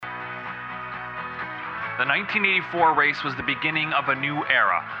The 1984 race was the beginning of a new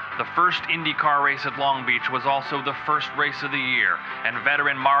era. The first IndyCar race at Long Beach was also the first race of the year, and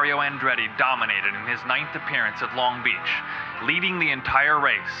veteran Mario Andretti dominated in his 9th appearance at Long Beach, leading the entire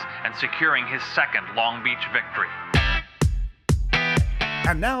race and securing his second Long Beach victory.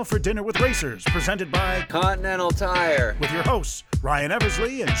 And now for Dinner with Racers, presented by Continental Tire, with your hosts, Ryan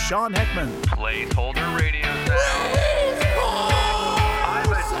Eversley and Sean Heckman. Placeholder radio sound.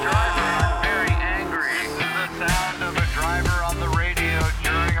 I'm a driver. I'm very angry. This is the sound of a driver on the radio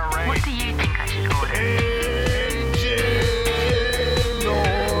during a race. What do you think I should order?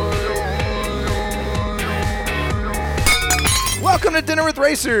 Welcome to Dinner with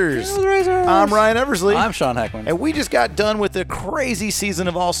Racers. I'm Ryan Eversley. I'm Sean Heckman. And we just got done with a crazy season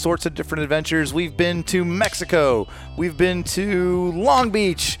of all sorts of different adventures. We've been to Mexico. We've been to Long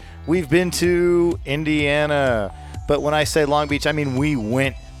Beach. We've been to Indiana. But when I say Long Beach, I mean we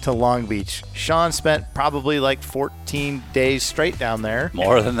went to Long Beach. Sean spent probably like 14 days straight down there.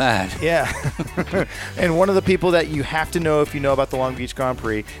 More than that. Yeah. And one of the people that you have to know if you know about the Long Beach Grand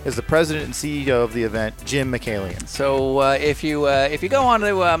Prix is the president and CEO of the event, Jim Michaelian. So if you go on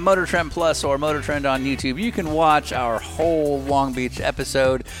to Motor Trend Plus or Motor Trend on YouTube, you can watch our whole Long Beach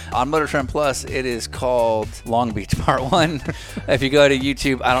episode. On Motor Trend Plus, it is called Long Beach Part 1. If you go to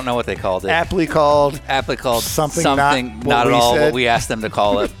YouTube, I don't know what they called it. Aptly called something not at all what we asked them to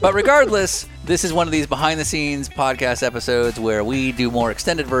call it. But regardless, this is one of these behind-the-scenes podcast episodes where we do more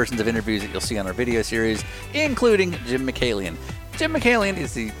extended versions of interviews that you'll see on our video series, including Jim Michaelian. Jim Michaelian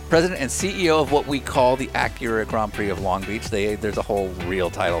is the president and CEO of what we call the Acura Grand Prix of Long Beach. There's a whole real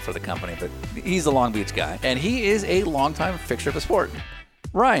title for the company, but he's the Long Beach guy. And he is a longtime fixture of the sport.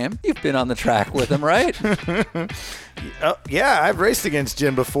 Ryan, you've been on the track with him, right? Yeah, I've raced against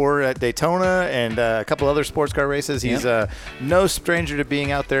Jim before at Daytona and a couple other sports car races. He's no stranger to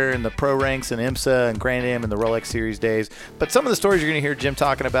being out there in the pro ranks and IMSA and Grand Am and the Rolex Series days. But some of the stories you're going to hear Jim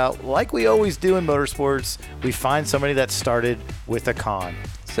talking about, like we always do in motorsports, we find somebody that started with a con.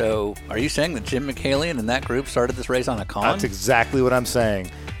 So are you saying that Jim Michaelian and that group started this race on a con? That's exactly what I'm saying.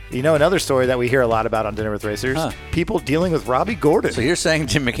 You know, another story that we hear a lot about on Dinner with Racers, people dealing with Robbie Gordon. So you're saying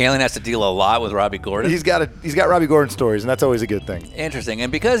Jim Michaelian has to deal a lot with Robbie Gordon? He's got Robbie Gordon stories, and that's always a good thing. Interesting.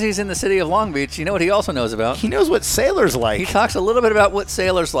 And because he's in the city of Long Beach, you know what he also knows about? He knows what sailors like. He talks a little bit about what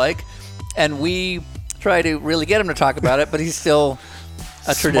sailors like, and we try to really get him to talk about it, but he's still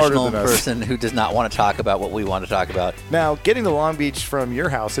a traditional person who does not want to talk about what we want to talk about. Now, getting to Long Beach from your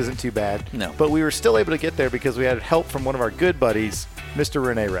house isn't too bad. No. But we were still able to get there because we had help from one of our good buddies, Mr.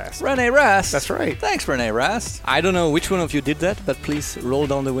 Rene Rast. Rene Rast. That's right. Thanks, Rene Rast. I don't know which one of you did that, but please roll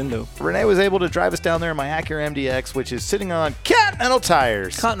down the window. Rene was able to drive us down there in my Acura MDX, which is sitting on Continental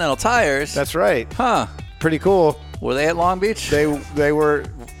tires. Continental Tires? That's right. Huh. Pretty cool. Were they at Long Beach? They were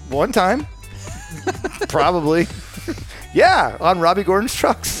one time. Probably. Yeah, on Robbie Gordon's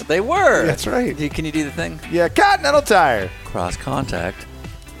trucks. They were. That's right. Can you do the thing? Yeah, Continental Tire. Cross contact.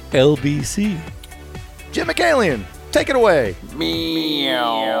 LBC. Jim Michaelian, take it away. All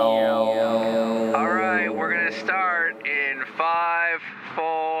right, we're going to start in 5,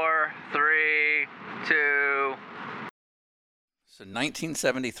 4, 3, 2. So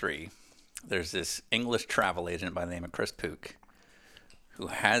 1973, there's this English travel agent by the name of Chris Pook who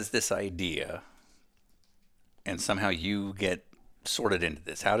has this idea, and somehow you get sorted into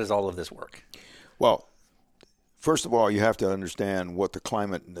this. How does all of this work? Well, first of all, you have to understand what the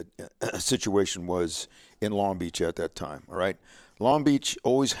climate and the situation was in Long Beach at that time, all right? Long Beach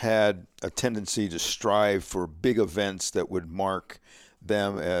always had a tendency to strive for big events that would mark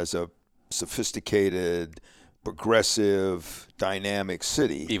them as a sophisticated, progressive, dynamic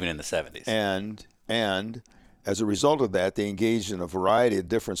city. Even in the 70s. And as a result of that, they engaged in a variety of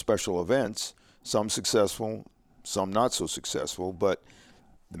different special events, some successful, some not so successful, but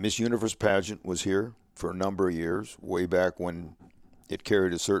the Miss Universe pageant was here for a number of years, way back when it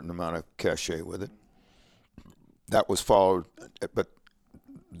carried a certain amount of cachet with it. That was followed, but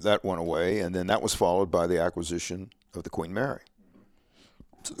that went away, and then that was followed by the acquisition of the Queen Mary.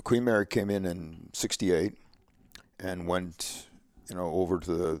 So the Queen Mary came in '68 and went, over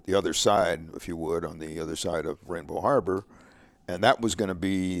to the other side, if you would, on the other side of Rainbow Harbor, and that was going to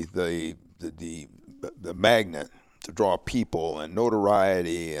be the magnet to draw people and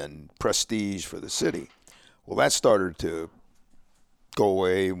notoriety and prestige for the city. Well, that started to go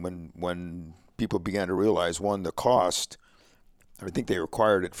away when people began to realize, one, the cost. I think they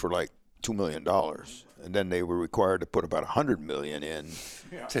required it for like $2 million. And then they were required to put about $100 million in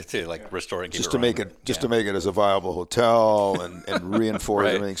to like restore and keep just it to make it to make it as a viable hotel and reinforce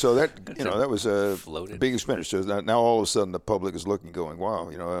Right. everything. So that that was a floated. big expenditure. So now all of a sudden the public is looking, going,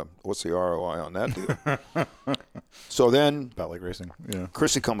 wow, what's the ROI on that deal? So then About like racing. Yeah.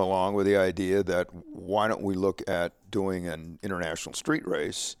 Chrissy come along with the idea that why don't we look at doing an international street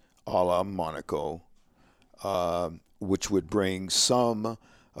race a la Monaco, which would bring some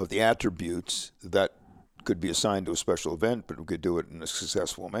of the attributes that could be assigned to a special event, but we could do it in a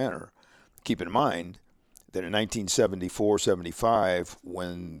successful manner. Keep in mind that in 1974-75,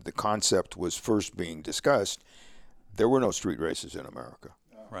 when the concept was first being discussed, there were no street races in America.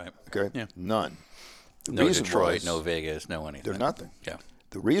 Right. Okay? Yeah. None. The No reason Detroit, was, no Vegas, no anything. there's nothing. Yeah.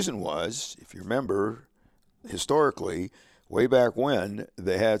 The reason was, if you remember, historically, way back when,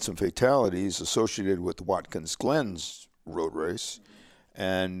 they had some fatalities associated with Watkins Glen's road race,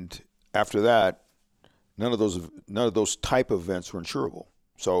 and after that, none of those type of events were insurable.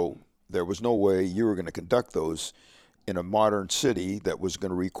 So there was no way you were going to conduct those in a modern city that was going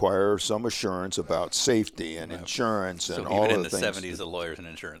to require some assurance about safety and insurance and all even of in the the things. 70s, the lawyers and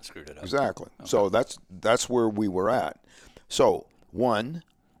insurance screwed it up. Exactly. Okay. So that's where we were at. So one,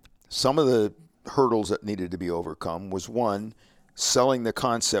 some of the hurdles that needed to be overcome was one, selling the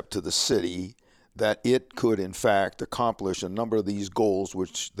concept to the city that it could in fact accomplish a number of these goals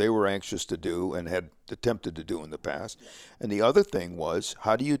which they were anxious to do and had attempted to do in the past. And the other thing was,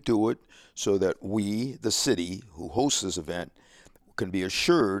 how do you do it so that we, the city who hosts this event, can be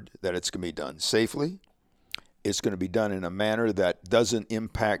assured that it's going to be done safely, it's going to be done in a manner that doesn't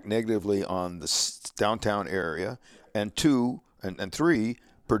impact negatively on the downtown area, and two, and three,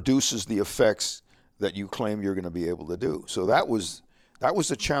 produces the effects that you claim you're going to be able to do. So that was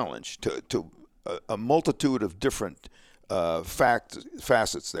the challenge to a multitude of different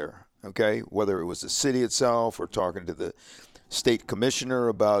facets there, okay? Whether it was the city itself or talking to the state commissioner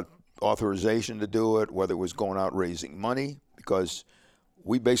about authorization to do it, whether it was going out raising money, because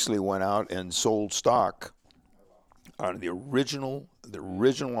we basically went out and sold stock on the original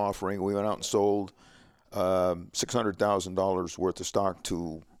offering. We went out and sold $600,000 worth of stock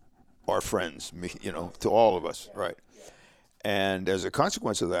to our friends, to all of us, right? And as a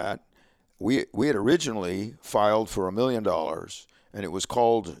consequence of that, we had originally filed for $1 million, and it was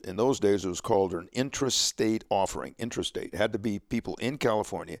called, in those days, an intrastate offering. Intrastate. It had to be people in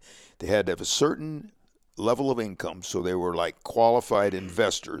California. They had to have a certain level of income, so they were like qualified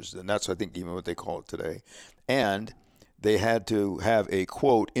investors, and that's, I think, even what they call it today. And they had to have a,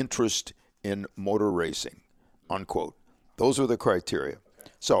 quote, interest in motor racing, unquote. Those were the criteria.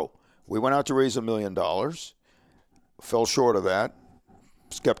 So we went out to raise $1 million, fell short of that.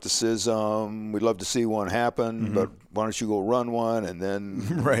 Skepticism. We'd love to see one happen, but why don't you go run one, and then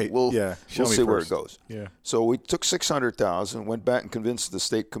we'll see where it goes. Yeah. So we took $600,000, went back and convinced the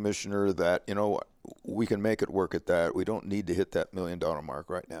state commissioner that we can make it work at that. We don't need to hit that $1 million mark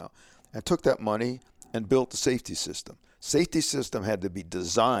right now, and took that money and built the safety system. Safety system had to be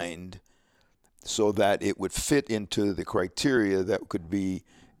designed so that it would fit into the criteria that could be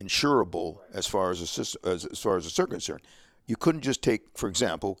insurable as far as the circuit is concerned. You couldn't just take, for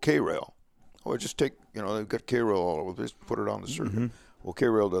example, K-Rail. Or just take, they've got K-Rail all over, just put it on the circuit. Mm-hmm. Well,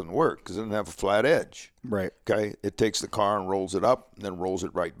 K-Rail doesn't work because it doesn't have a flat edge. Right. Okay? It takes the car and rolls it up and then rolls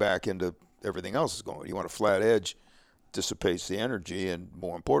it right back into everything else that's going. You want a flat edge, dissipates the energy, and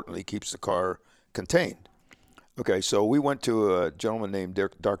more importantly, keeps the car contained. Okay, so we went to a gentleman named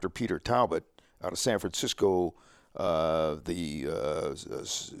Dr. Peter Talbot out of San Francisco, the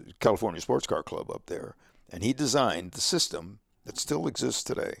California Sports Car Club up there. And he designed the system that still exists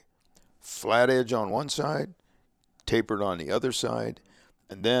today. Flat edge on one side, tapered on the other side,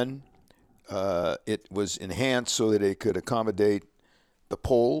 and then it was enhanced so that it could accommodate the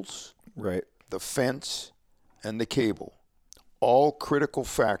poles, the fence, and the cable. All critical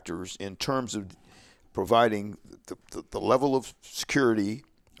factors in terms of providing the level of security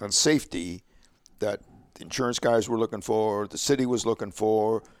and safety that the insurance guys were looking for, the city was looking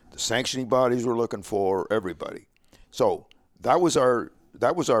for, the sanctioning bodies were looking for, everybody. So that was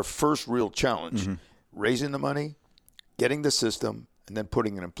our first real challenge, raising the money, getting the system, and then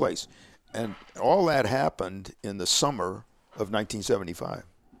putting it in place. And all that happened in the summer of 1975.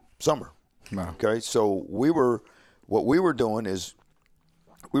 Summer. Wow. Okay, so what we were doing is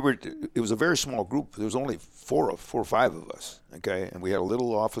it was a very small group. There was only four or five of us, okay? And we had a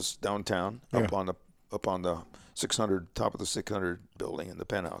little office downtown up on the top of the 600 building in the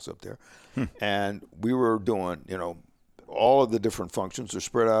penthouse up there. And we were doing, all of the different functions are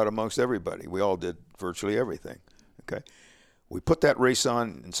spread out amongst everybody. We all did virtually everything, okay? We put that race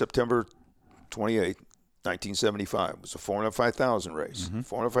on in September 28th, 1975. It was a Formula 5000 race.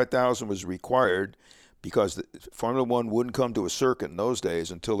 Formula 5000 was required because Formula One wouldn't come to a circuit in those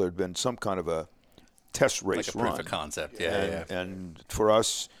days until there had been some kind of a test race like a run. proof of concept, And for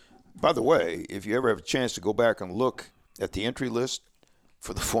us, by the way, if you ever have a chance to go back and look at the entry list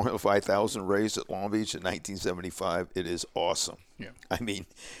for the Formula 5000 race at Long Beach in 1975, it is awesome. Yeah. I mean,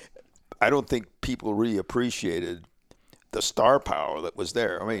 I don't think people really appreciated the star power that was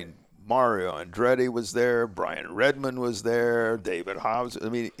there. I mean, Mario Andretti was there, Brian Redmond was there, David Hobbs. I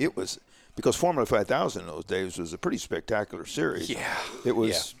mean, it was because Formula 5000 in those days was a pretty spectacular series. Yeah. It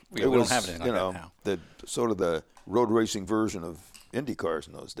was. We It was, don't have anything like that now. the sort of the road racing version of Indy cars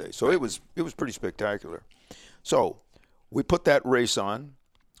in those days. So it was pretty spectacular. So we put that race on,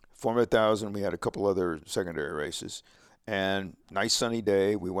 Formula 1000. We had a couple other secondary races, and nice sunny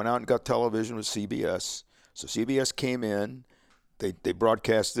day. We went out and got television with CBS. So CBS came in. They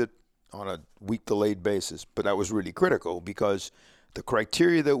broadcast it on a week delayed basis, but that was really critical because the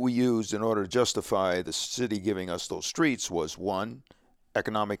criteria that we used in order to justify the city giving us those streets was 1,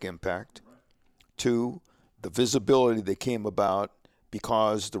 economic impact, 2, the visibility that came about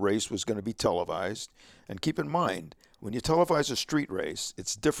because the race was going to be televised. And keep in mind, when you televise a street race,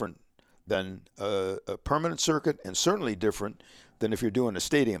 it's different than a permanent circuit and certainly different than if you're doing a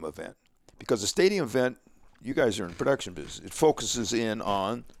stadium event. Because a stadium event, you guys are in production business, it focuses in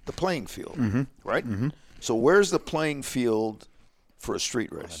on the playing field, right? So where's the playing field for a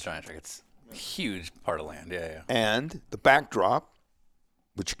street race? Giant track. It's a huge part of land. Yeah. And the backdrop,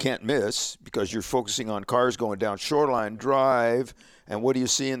 which you can't miss because you're focusing on cars going down Shoreline Drive. And what do you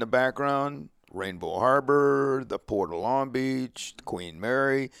see in the background? Rainbow Harbor, the Port of Long Beach, Queen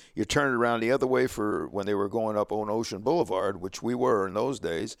Mary. You turn it around the other way for when they were going up on Ocean Boulevard, which we were in those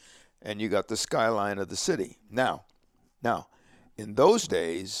days, and you got the skyline of the city. Now, in those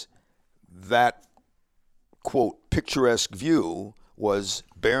days, that, quote, picturesque view was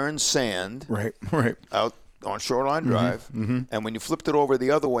barren sand Right. out on Shoreline Drive. And when you flipped it over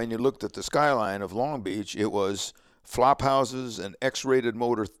the other way and you looked at the skyline of Long Beach, it was flop houses and X-rated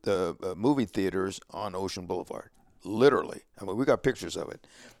movie theaters on Ocean Boulevard. Literally. I mean, we got pictures of it.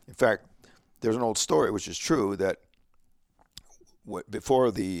 In fact, there's an old story, which is true, that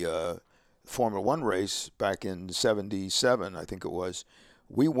before the Formula One race back in 77, I think it was,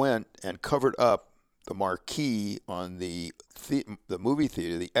 we went and covered up the marquee on the movie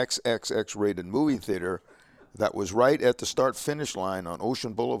theater, the XXX rated movie theater that was right at the start-finish line on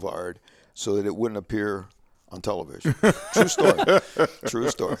Ocean Boulevard so that it wouldn't appear on television. True story. True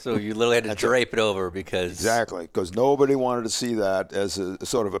story. So you literally had to drape it over because... Exactly, because nobody wanted to see that as a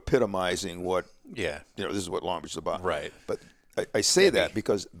sort of epitomizing what, this is what Long Beach is about. Right. But I say that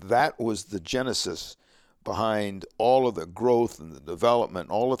because that was the genesis behind all of the growth and the development,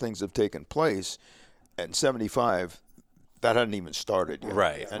 all the things that have taken place. In 75, that hadn't even started yet.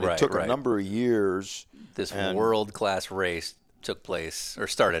 Right, and it took a number of years. This world-class race took place, or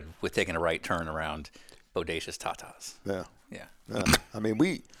started, with taking a right turn around Bodacious Tatas. Yeah. I mean,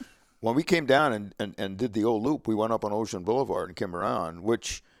 when we came down and did the old loop, we went up on Ocean Boulevard and came around,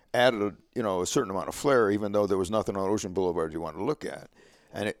 which added a certain amount of flair, even though there was nothing on Ocean Boulevard you wanted to look at.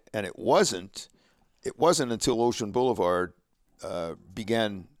 And it wasn't until Ocean Boulevard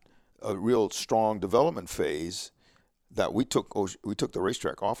began a real strong development phase that we took the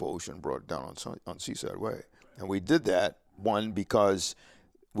racetrack off of Ocean and brought it down on Seaside Way. And we did that, one, because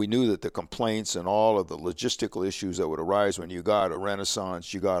we knew that the complaints and all of the logistical issues that would arise when you got a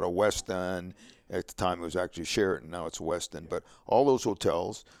Renaissance, you got a West End. At the time, it was actually Sheraton. Now it's West End. But all those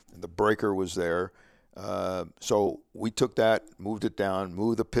hotels, and the breaker was there. So we took that, moved it down,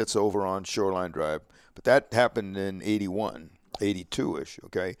 moved the pits over on Shoreline Drive. But that happened in 81, 82-ish,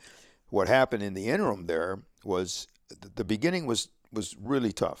 okay? What happened in the interim there was the beginning was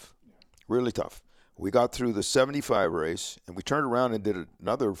really tough, really tough. We got through the 75 race, and we turned around and did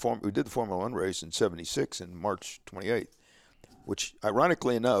we did the Formula One race in 76 in March 28th, which,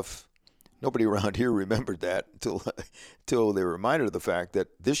 ironically enough, nobody around here remembered that until they were reminded of the fact that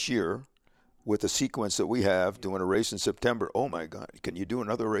this year, with the sequence that we have, doing a race in September, oh my God, can you do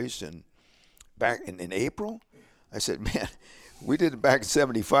another race back in April? I said, man, we did it back in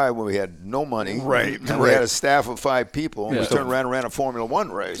 75 when we had no money. Right. And we had a staff of 5 people, and we turned around and ran a Formula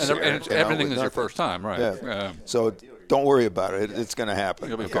One race. And everything is your first time, right? Yeah. So don't worry about it. It's going to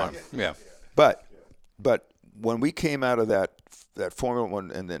happen. It'll be fun. Yeah. But when we came out of that Formula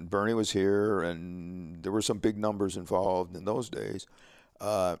One, and then Bernie was here, and there were some big numbers involved in those days,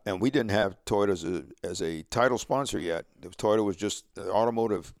 and we didn't have Toyota as a title sponsor yet. Toyota was just the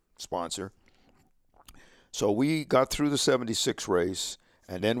automotive sponsor. So we got through the 76 race,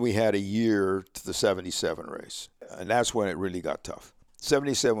 and then we had a year to the 77 race. And that's when it really got tough.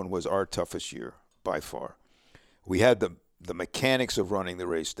 77 was our toughest year by far. We had the mechanics of running the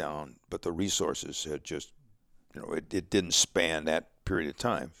race down, but the resources had just, it didn't span that period of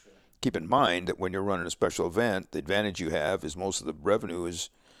time. Keep in mind that when you're running a special event, the advantage you have is most of the revenue is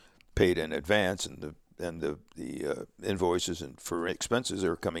paid in advance, and the invoices and for expenses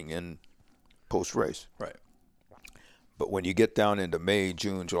are coming in post-race. Right. But when you get down into May,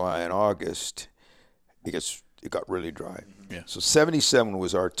 June, July, and August, it got really dry. Yeah. So 77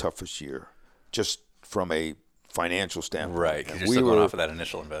 was our toughest year, just from a financial standpoint. Right, because you're still going off of that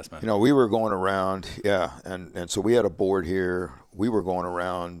initial investment. We were going around, and so we had a board here. We were going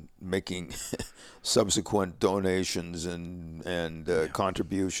around making subsequent donations and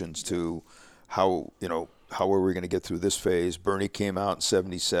contributions to how were we going to get through this phase. Bernie came out in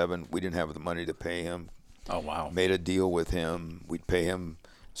 77. We didn't have the money to pay him. Oh, wow. Made a deal with him. We'd pay him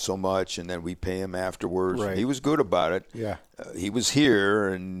so much, and then we'd pay him afterwards. Right. He was good about it. Yeah. He was here,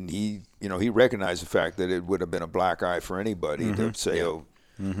 and he recognized the fact that it would have been a black eye for anybody to say,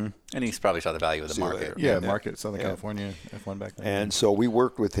 And he probably saw the value of the market. Market, Southern California, F1 back then. And so we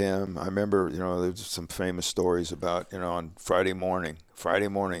worked with him. I remember, there's some famous stories about, on Friday morning,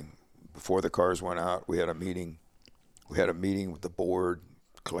 before the cars went out, we had a meeting. We had a meeting with the board,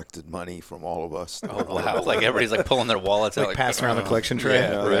 collected money from all of us. Oh, wow. Like everybody's like pulling their wallets out. Like passing around the collection tray.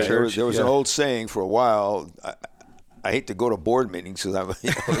 Yeah, right. There was an old saying for a while. I hate to go to board meetings because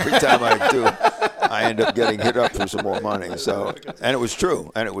every time I do, I end up getting hit up for some more money. So, and it was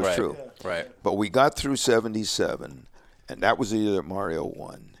true. True. Right. But we got through 77, and that was the year that Mario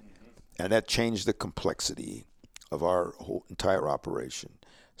won. And that changed the complexity of our whole entire operation.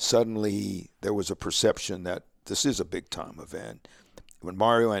 Suddenly, there was a perception that this is a big-time event. When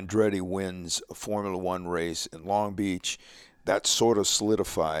Mario Andretti wins a Formula One race in Long Beach, that sort of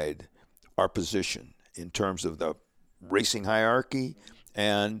solidified our position in terms of the racing hierarchy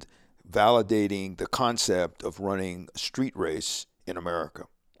and validating the concept of running a street race in America.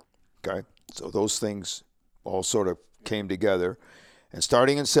 Okay? So those things all sort of came together. And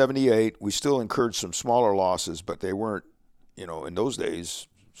starting in 78, we still incurred some smaller losses, but they weren't, in those days,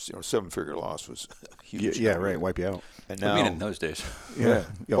 seven-figure loss was huge. Yeah, right. Wipe you out. And I now, mean, in those days. Yeah.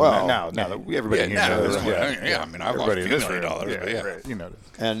 Well, now everybody here knows. I mean, I've lost $1 million. Right.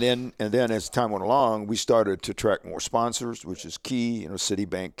 And then as time went along, we started to attract more sponsors, which is key.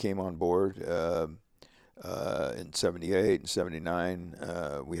 Citibank came on board in 78 and 79.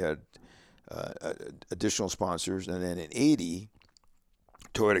 We had additional sponsors. And then in 80,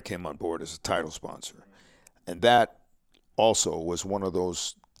 Toyota came on board as a title sponsor. And that also was one of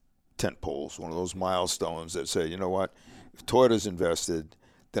those tent poles, one of those milestones that say, you know what, if Toyota's invested,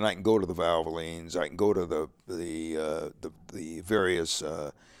 then I can go to the Valvolines, I can go to the various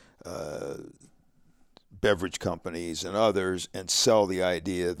beverage companies and others and sell the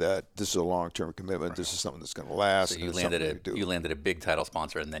idea that this is a long-term commitment, this is something that's going to last. So you landed a big title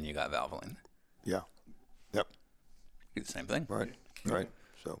sponsor, and then you got Valvoline. Yeah. Yep. Do the same thing. Right.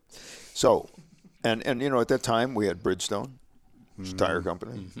 So, and at that time we had Bridgestone, which is a tire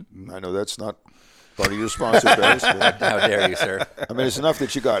company. I know that's not part of your sponsor base. How dare you, sir? I mean, it's enough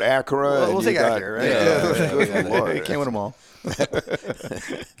that you got Acura. We'll take Acura, right? Good Lord. You can't win them all.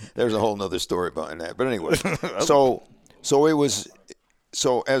 There's a whole nother story behind that. But anyway, so it was.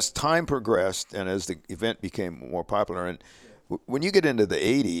 So as time progressed and as the event became more popular, and when you get into the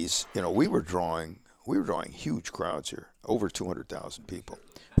 80s, we were drawing huge crowds here, over 200,000 people.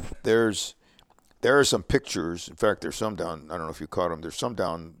 There are some pictures. In fact, there's some down. I don't know if you caught them. There's some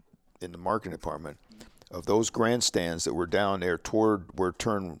down in the marketing department of those grandstands that were down there toward where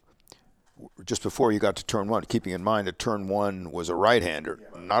just before you got to turn one. Keeping in mind that turn one was a right-hander,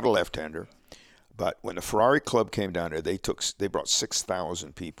 not a left-hander. But when the Ferrari Club came down there, they brought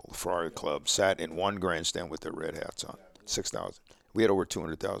 6,000 people. The Ferrari Club sat in one grandstand with their red hats on. 6,000. We had over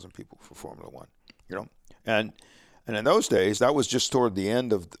 200,000 people for Formula One. And in those days, that was just toward the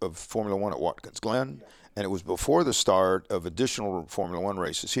end of Formula One at Watkins Glen, and it was before the start of additional Formula One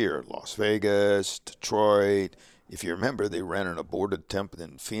races here, Las Vegas, Detroit. If you remember, they ran an aborted attempt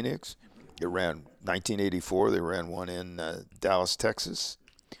in Phoenix. They ran 1984. They ran one in Dallas, Texas,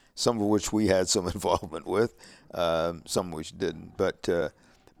 some of which we had some involvement with, some of which didn't. But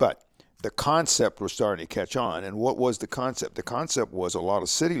the concept was starting to catch on. And what was the concept? The concept was a lot of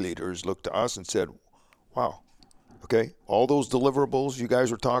city leaders looked to us and said, wow, okay, all those deliverables you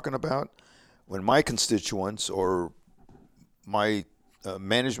guys were talking about, when my constituents or my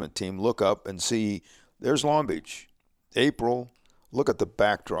management team look up and see there's Long Beach, April, look at the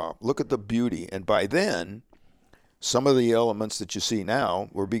backdrop, look at the beauty. And by then, some of the elements that you see now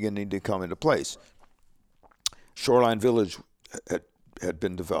were beginning to come into place. Shoreline Village had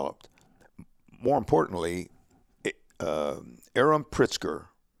been developed. More importantly, Aram Pritzker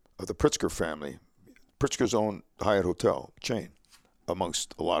of the Pritzker family, Pritzker's own Hyatt Hotel chain,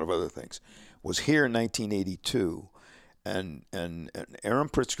 amongst a lot of other things, was here in 1982. And Aram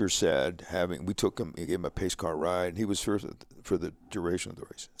Pritzker said, we took him, he gave him a pace car ride, and he was for the duration of the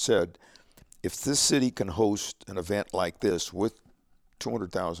race, said, if this city can host an event like this with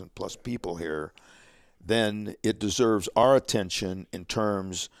 200,000 plus people here, then it deserves our attention in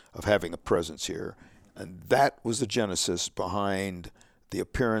terms of having a presence here. And that was the genesis behind the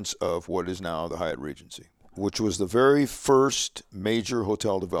appearance of what is now the Hyatt Regency, which was the very first major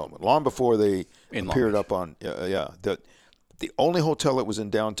hotel development, long before they appeared up on, the only hotel that was in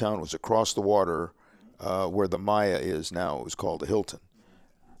downtown was across the water where the Maya is now. It was called the Hilton.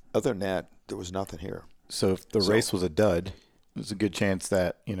 Other than that, there was nothing here. So if the race was a dud, there's a good chance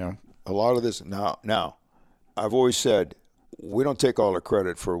that, a lot of this now, I've always said we don't take all the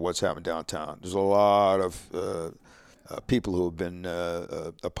credit for what's happened downtown. There's a lot of people who have been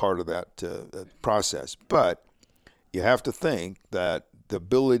a part of that process, but you have to think that the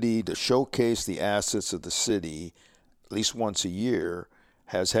ability to showcase the assets of the city at least once a year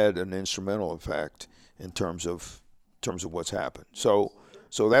has had an instrumental effect in terms of what's happened. So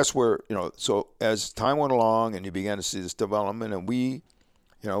that's where, so as time went along and you began to see this development, and we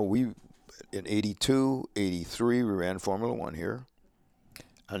in 82, 83, we ran Formula One here.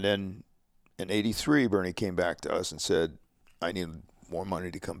 And then in 83, Bernie came back to us and said, I need more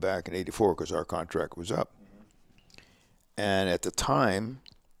money to come back in 84 because our contract was up. And at the time,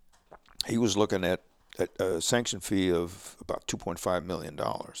 he was looking at a sanction fee of about $2.5 million,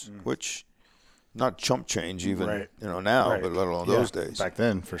 which not chump change even now, but let alone those days. Back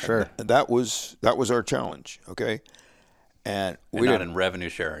then, for sure. And that was our challenge, okay? And we not in revenue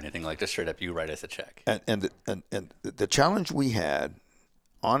share or anything, like just straight up you write us a check. And the challenge we had,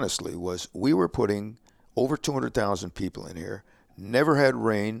 honestly, was we were putting over 200,000 people in here, never had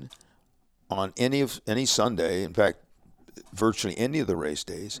rain on any Sunday. In fact, virtually any of the race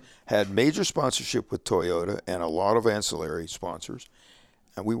days, had major sponsorship with Toyota and a lot of ancillary sponsors,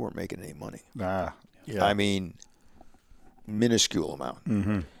 and we weren't making any money. I mean, minuscule amount.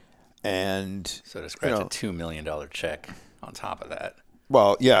 Mm-hmm. And so to scratch a $2 million check on top of that.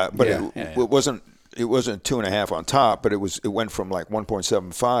 Well, yeah, but it wasn't 2.5 on top, but it went from like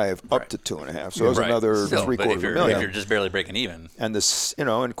 1.75 up to 2.5. So it was another $750,000. If you're just barely breaking even. And this,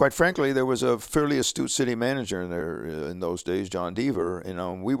 and quite frankly, there was a fairly astute city manager in there in those days, John Deaver.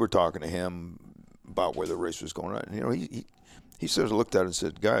 And we were talking to him about where the race was going on. And, he sort of looked at it and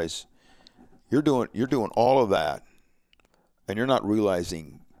said, "Guys, you're doing all of that, and you're not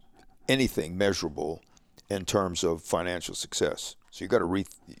realizing anything measurable in terms of financial success. So you got to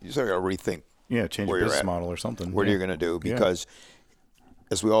rethink." Yeah, change your business model or something. What are you going to do? Because,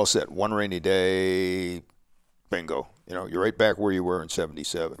 as we all said, one rainy day, bingo. You're right back where you were in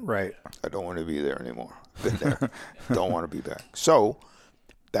 77. Right. I don't want to be there anymore. Been there. Don't want to be back. So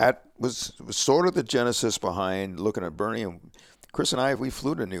that was sort of the genesis behind looking at Bernie. And Chris and I, we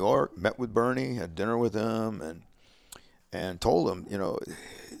flew to New York, met with Bernie, had dinner with him, and told him,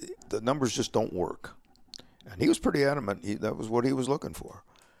 the numbers just don't work. And he was pretty adamant. That was what he was looking for.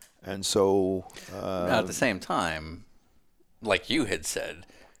 And so... now, at the same time, like you had said,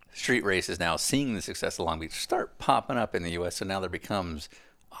 street races now, seeing the success of Long Beach, start popping up in the U.S., so now there becomes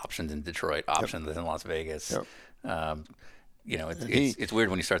options in Detroit, options in Las Vegas. Yep. It's weird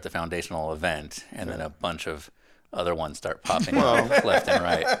when you start the foundational event, and then a bunch of other ones start popping up left and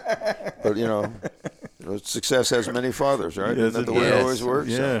right. But, success has many fathers, right? Isn't that the way it always works?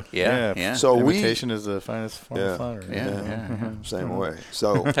 Yeah. So imitation is the finest form of flattery. Yeah. Same way.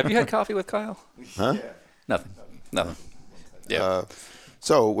 So have you had coffee with Kyle? Huh? Nothing. Yeah.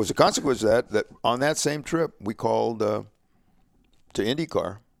 So it was a consequence of that on that same trip, we called to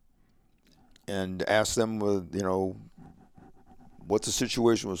IndyCar and asked them, what the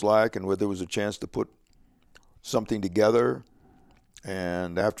situation was like and whether there was a chance to put something together.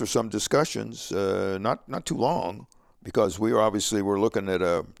 And after some discussions, not too long, because we were looking at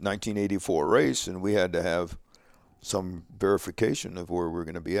a 1984 race, and we had to have some verification of where we were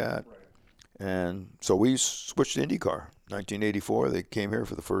going to be at. Right. And so we switched to IndyCar. 1984, they came here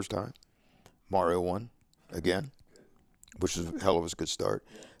for the first time. Mario won again, which is a hell of a good start.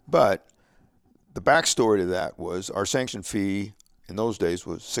 Yeah. But the backstory to that was our sanction fee in those days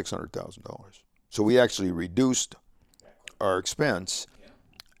was $600,000. So we actually reduced our expense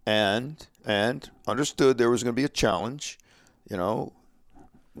and understood there was going to be a challenge.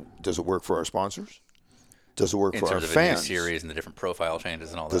 Does it work for our sponsors? Does it work for our in terms of fans? A new series and the different profile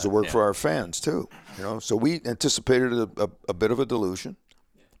changes and all that. Does it work for our fans too? So we anticipated a bit of a dilution,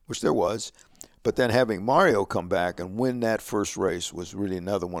 which there was, but then having Mario come back and win that first race was really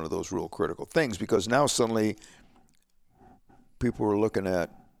another one of those real critical things, because now suddenly people were looking at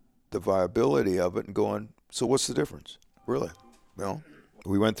the viability of it and going, so what's the difference, really?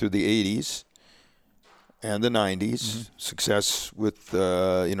 We went through the 80s and the 90s, success with, with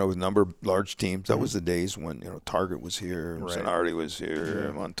a number of large teams. That was the days when, Target was here, Zanardi was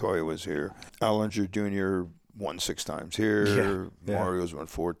here, Montoya was here. Allinger Jr. won 6 times here. Mario's won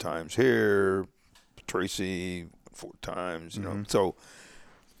 4 times here. Tracy 4 times, So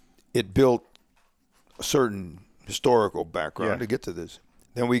it built a certain historical background to get to this.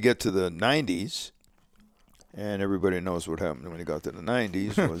 Then we get to the 90s, and everybody knows what happened when you got to the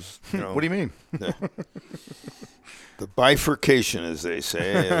 90s was, What do you mean? The bifurcation, as they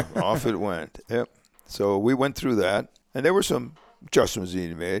say, off it went. Yep. So we went through that, and there were some adjustments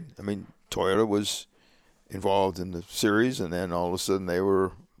needed made. I mean, Toyota was involved in the series, and then all of a sudden they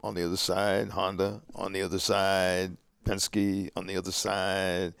were on the other side, Honda on the other side, Penske on the other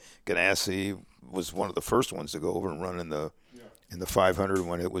side. Ganassi was one of the first ones to go over and run in the 500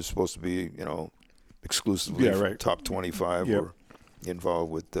 when it was supposed to be, exclusively top 25 were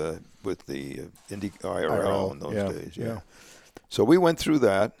involved with the Indy IRL in those days. Yeah. So we went through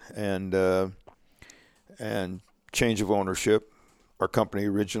that, and change of ownership. Our company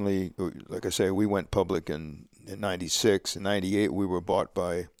originally, like I say, we went public in 96. In 98, we were bought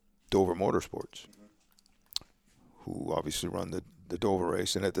by Dover Motorsports, who obviously run the Dover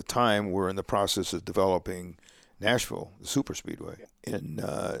race. And at the time, we're in the process of developing Nashville, the super speedway. In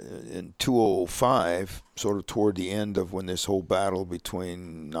 2005, sort of toward the end of when this whole battle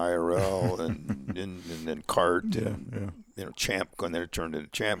between IRL and kart, Champ, and then it turned into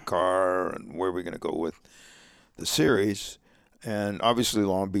Champ Car, and where are we going to go with the series? And obviously,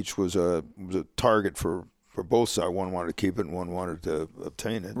 Long Beach was a target for both sides. One wanted to keep it, and one wanted to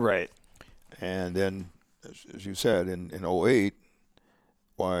obtain it. Right. And then, as you said, in 08,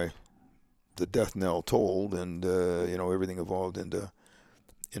 why the death knell tolled, and everything evolved into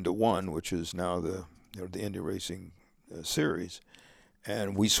one, which is now the Indy Racing series,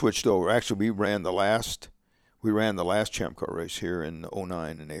 and we switched over. Actually, we ran the last Champ Car race here in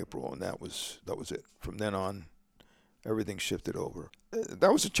 09 in April, and that was it. From then on, everything shifted over.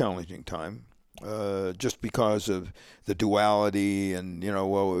 That was a challenging time, just because of the duality, and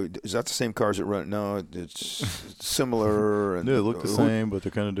is that the same cars that run? No, it's similar. And they look the same, but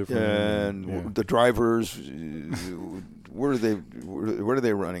they're kind of different. And the drivers, where are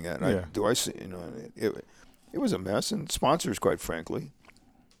they running at? Do I see? It was a mess, and sponsors, quite frankly,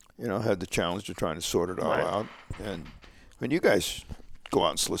 had the challenge of trying to sort it all out. And you guys go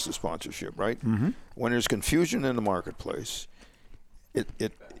out and solicit sponsorship, right? Mm-hmm. When there's confusion in the marketplace,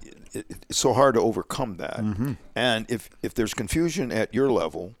 it's so hard to overcome that. Mm-hmm. And if there's confusion at your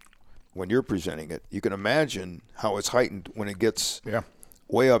level when you're presenting it, you can imagine how it's heightened when it gets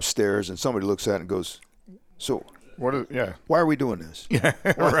way upstairs and somebody looks at it and goes, so why are we doing this? Yeah,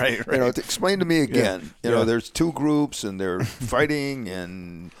 right. Explain to me again. There's 2 groups and they're fighting,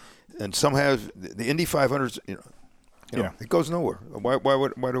 and some have the Indy 500s, it goes nowhere. Why do I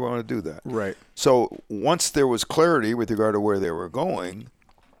want to do that? Right. So once there was clarity with regard to where they were going,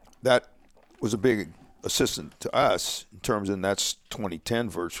 that was a big assistant to us in terms, and that's 2010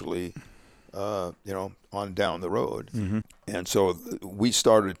 virtually, on down the road. Mm-hmm. And so we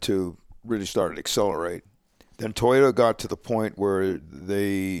started to accelerate. Then Toyota got to the point where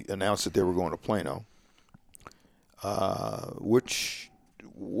they announced that they were going to Plano, which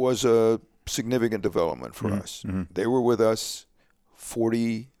was a significant development for us. Mm-hmm. They were with us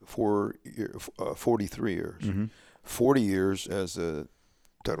 43 years, 40 years as a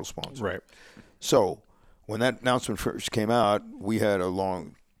title sponsor. Right. So when that announcement first came out, we had a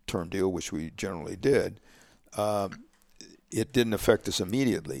long-term deal, which we generally did. It didn't affect us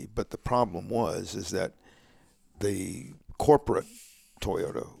immediately, but the problem is that the corporate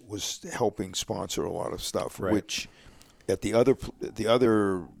Toyota was helping sponsor a lot of stuff, which at the other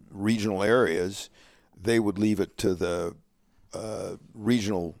regional areas, they would leave it to the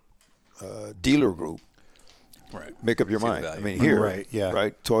regional dealer group. Right. Make up your mind. I mean, here, right?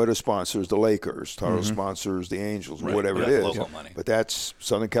 Toyota sponsors the Lakers. Toyota sponsors the Angels, whatever it is. Local money. But that's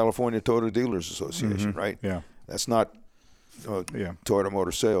Southern California Toyota Dealers Association, right? Yeah. That's not Toyota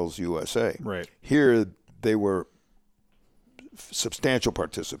Motor Sales USA. Right. Here, they were substantial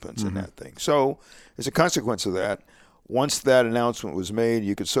participants in that thing. So, as a consequence of that, once that announcement was made,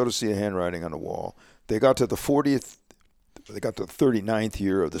 you could sort of see a handwriting on the wall. They got to the 39th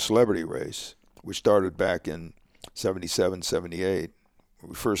year of the celebrity race, which started back in 77, 78.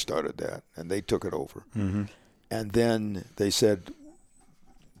 We first started that, and they took it over. Mm-hmm. And then they said,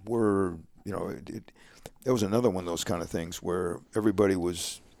 there was another one of those kind of things where everybody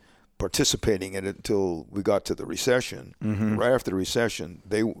was participating in it until we got to the recession. Mm-hmm. Right after the recession,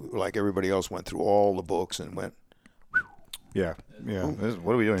 they, like everybody else, went through all the books and went, yeah.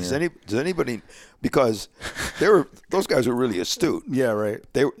 What are we doing here? Does anybody, because those guys were really astute. Yeah, right.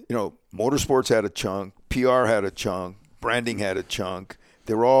 They, motorsports had a chunk, PR had a chunk, branding had a chunk.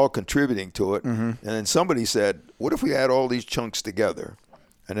 They were all contributing to it. Mm-hmm. And then somebody said, what if we add all these chunks together?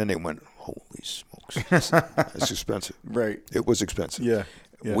 And then they went, holy smokes, that's expensive. Right. It was expensive. Yeah.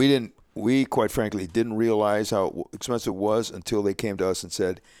 We quite frankly didn't realize how expensive it was until they came to us and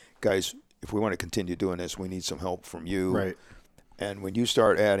said, guys, if we want to continue doing this, we need some help from you. Right. And when you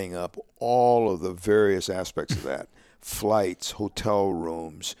start adding up all of the various aspects of that, flights, hotel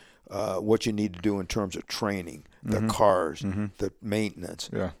rooms, what you need to do in terms of training, the cars, the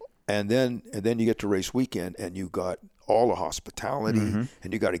maintenance. Yeah. And then you get to race weekend and you got all the hospitality and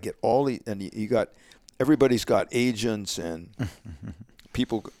you got to get all the, and you got, everybody's got agents and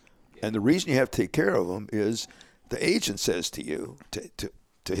people. And the reason you have to take care of them is the agent says to you,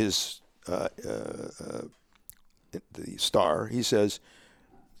 to his, the star, he says,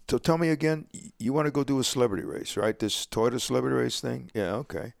 so tell me again, you want to go do a celebrity race, right? This Toyota celebrity race thing? Yeah,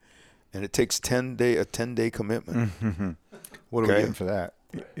 okay. And it takes a 10-day commitment. Mm-hmm. What are we getting for that?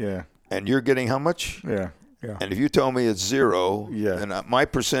 Yeah. And you're getting how much? Yeah. And if you tell me it's zero, then my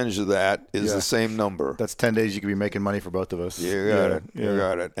percentage of that is the same number. That's 10 days you could be making money for both of us. You got it. You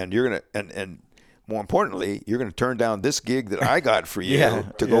got it. And you're going to, and more importantly, you're going to turn down this gig that I got for you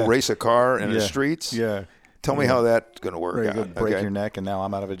to go race a car in the streets. Yeah. Tell me how that's going to work out. You're going to break your neck and now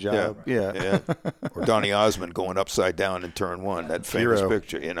I'm out of a job. Yeah. Or Donny Osmond going upside down in turn one, that famous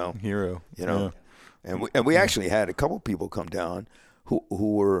picture, Hero. And we actually had a couple people come down who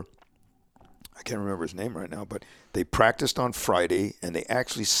were, I can't remember his name right now, but they practiced on Friday and they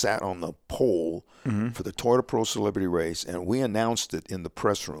actually sat on the pole for the Toyota Pro Celebrity Race, and we announced it in the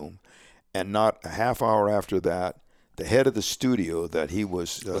press room. And not a half hour after that, the head of the studio that he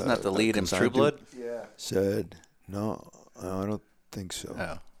was wasn't that the lead in True Blood? Yeah. Said, no, I don't think so. Oh,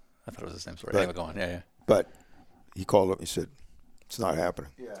 I thought it was the same story. Anyway, go on. Yeah. But he called up and he said, it's not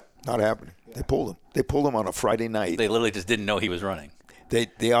happening. Yeah. Not happening. Yeah. They pulled him. They pulled him on a Friday night. They literally just didn't know he was running.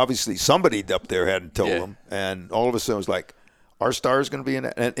 They obviously, somebody up there hadn't told them, and all of a sudden it was like, our star's going to be in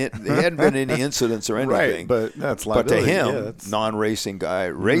it. And there hadn't been any incidents or anything. Right, but that's liability. But to him, non-racing guy,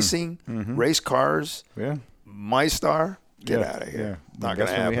 racing, race cars, my star, get out of here. Yeah. Not going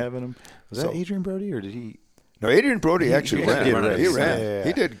to happen. We have in him. Was that Adrian Brody or did he? No, Adrian Brody actually ran. He ran. Yeah.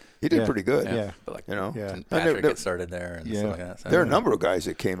 He did pretty good. Yeah. But and Patrick get started there and stuff like that. So. There are a number of guys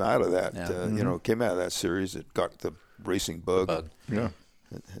that came out of that. Came out of that series that got the racing bug. Yeah.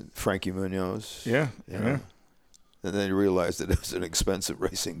 Frankie Munoz. Yeah. And then you realize that it was an expensive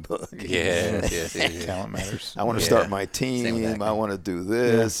racing bug. Yes. Talent matters. I want to start my team. I want to do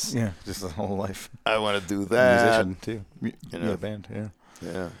this. Yeah. Just the whole life. I want to do that. Musician too. Band.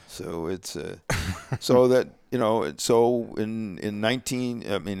 Yeah. So it's so that so in 2018.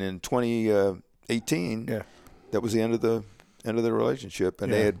 That was the end of the relationship,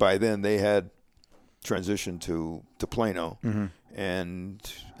 and by then they had transitioned to Plano, and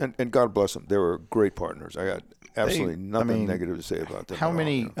God bless them, they were great partners. I got absolutely nothing negative to say about them. How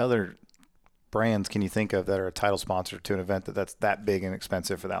many other brands can you think of that are a title sponsor to an event that's that big and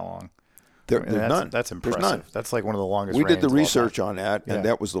expensive for that long? There's none. That's impressive. There's none. That's like one of the longest. We did the research on that, and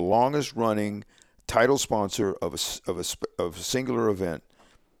that was the longest running title sponsor of a singular event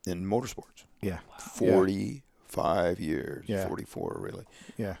in motorsports. Yeah, 45 years. Yeah. 44 really.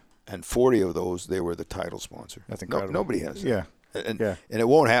 Yeah, and 40 of those they were the title sponsor. That's incredible. Nobody has that. Yeah. And it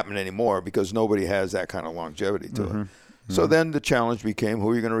won't happen anymore because nobody has that kind of longevity to it. So then the challenge became,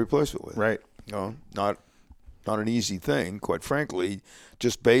 who are you going to replace it with? Right. Not an easy thing, quite frankly,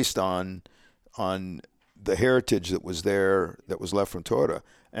 just based on the heritage that was there, that was left from Toyota,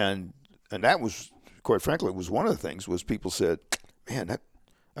 and that was, quite frankly, was one of the things was people said, man,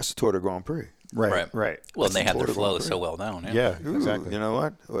 that's the Toyota Grand Prix. Right. Well, and they had their flow so well down. Yeah, exactly. You know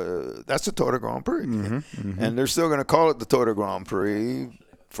what? That's the Toyota Grand Prix. And they're still going to call it the Toyota Grand Prix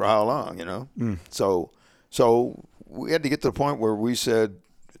for how long, So we had to get to the point where we said,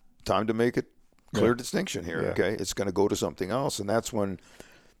 time to make it clear distinction here, okay? It's going to go to something else. And that's when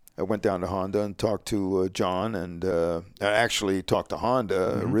I went down to Honda and talked to John, and I actually talked to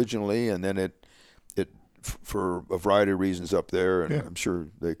Honda originally, and then it for a variety of reasons up there, and I'm sure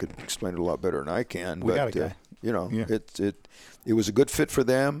they could explain it a lot better than I can. We got a guy. It was a good fit for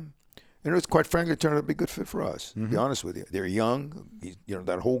them. And it was, quite frankly, turned out to be a good fit for us, to be honest with you. They're young,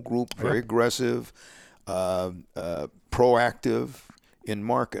 that whole group, very aggressive, proactive in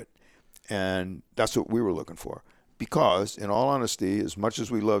market. And that's what we were looking for. Because, in all honesty, as much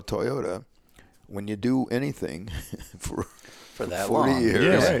as we love Toyota, when you do anything for that 40 long.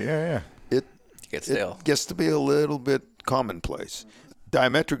 years, it gets to be a little bit commonplace.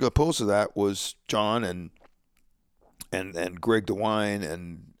 Diametrically opposed to that was John and Greg DeWine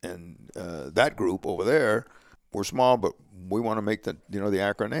and that group over there. We're small, but we want to make the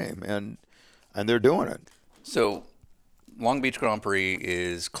Acura name, and they're doing it. So, Long Beach Grand Prix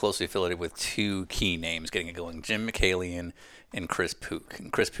is closely affiliated with two key names getting it going: Jim Michaelian and Chris Pook.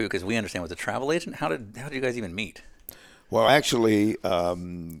 And Chris Pook, as we understand, was a travel agent. How did you guys even meet? Well, actually,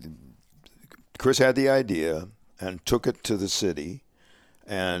 Chris had the idea and took it to the city,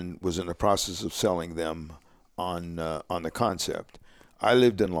 and was in the process of selling them on the concept. I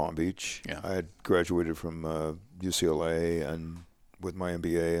lived in Long Beach. Yeah. I had graduated from UCLA and with my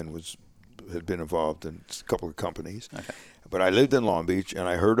MBA and had been involved in a couple of companies. Okay. But I lived in Long Beach, and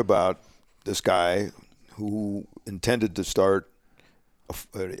I heard about this guy who intended to start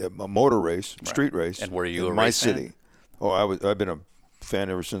a motor race, street race, and were you in a my race city. fan? Oh, I've been a fan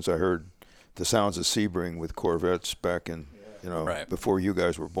ever since I heard the sounds of Sebring with Corvettes back in, before you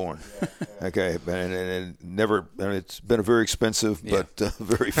guys were born. Okay, and it's been a very expensive but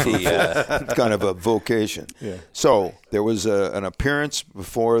very fruitful kind of a vocation. Yeah. So there was an appearance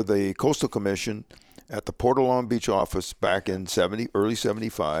before the Coastal Commission at the Port of Long Beach office back in early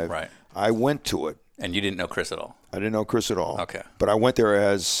 75. Right. I went to it. And you didn't know Chris at all? I didn't know Chris at all. Okay. But I went there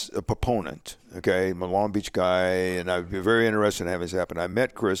as a proponent, okay? I'm a Long Beach guy, and I'd be very interested in having this happen. I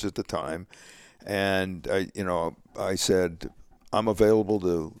met Chris at the time, and I said, I'm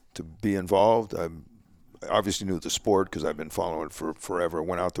available to be involved. I obviously knew the sport because I've been following it for forever.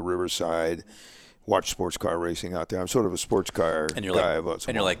 Went out to Riverside, watched sports car racing out there. I'm sort of a sports car guy. And you're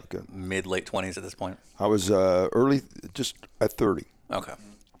like mid-late 20s at this point? I was early, just at 30. Okay.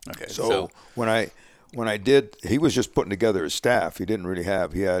 So when I did, he was just putting together his staff. He didn't really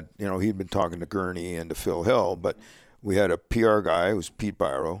have. He had, he'd been talking to Gurney and to Phil Hill, but we had a PR guy, who's Pete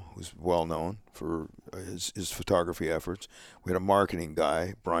Byro, who's well known for his photography efforts. We had a marketing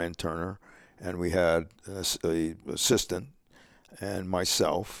guy, Brian Turner, and we had a assistant and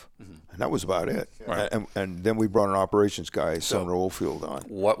myself, and that was about it. Right. And then we brought an operations guy, Sumner Oldfield, on.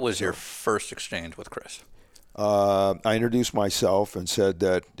 What was your first exchange with Chris? I introduced myself and said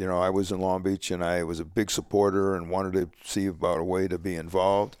that I was in Long Beach and I was a big supporter and wanted to see about a way to be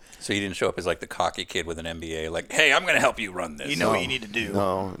involved. So you didn't show up as like the cocky kid with an MBA, like, "Hey, I'm going to help you run this." You know what you need to do.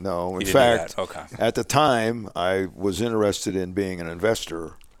 No. In fact, at the time, I was interested in being an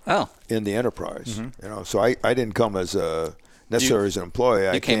investor in the enterprise. So I didn't come as necessarily as an employee.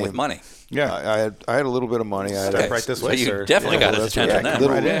 I came with money. Yeah, I had a little bit of money. Step right this way, you sir. definitely got his attention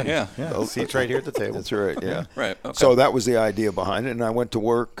then. Yeah. Seats right here at the table. That's right. Yeah. Right. Okay. So that was the idea behind it, and I went to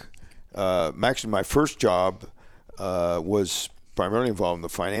work. Actually, my first job was primarily involved in the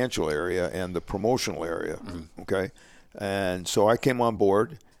financial area and the promotional area. Okay, and so I came on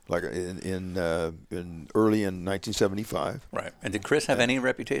board like in early in 1975. Right. And did Chris have any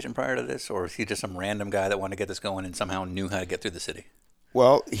reputation prior to this, or was he just some random guy that wanted to get this going and somehow knew how to get through the city?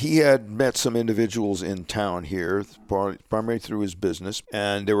 Well, he had met some individuals in town here, primarily through his business,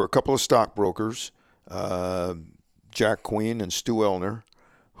 and there were a couple of stockbrokers, Jack Queen and Stu Elner,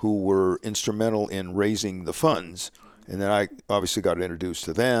 who were instrumental in raising the funds. And then I obviously got introduced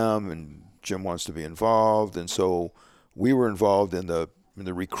to them, and Jim wants to be involved, and so we were involved in the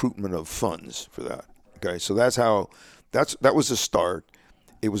recruitment of funds for that. Okay, so that was the start.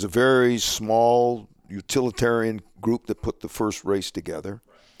 It was a very small utilitarian group that put the first race together,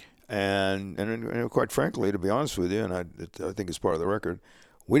 and quite frankly, to be honest with you, and I think it's part of the record,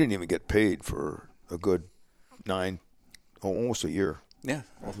 we didn't even get paid for a good almost a year. Yeah,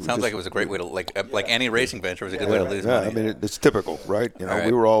 well, sounds like it was a great way to like any racing venture was a good way to lose money. I mean, it's typical, right?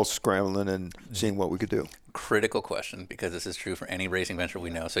 We were all scrambling and seeing what we could do. Critical question, because this is true for any racing venture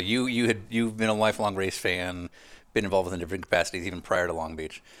we know. So you've been a lifelong race fan, been involved in different capacities even prior to Long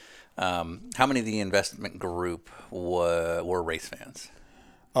Beach. How many of the investment group were race fans?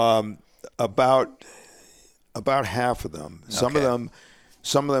 About half of them. Some of them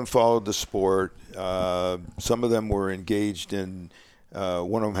followed the sport. Some of them were engaged in.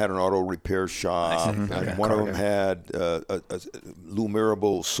 One of them had an auto repair shop, and one of them had Lou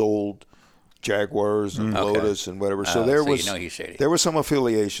Mirabel sold Jaguars and Lotus and whatever. So there was he's shady. There were some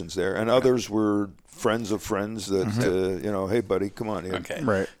affiliations there, and others were friends of friends that hey buddy, come on in. Okay,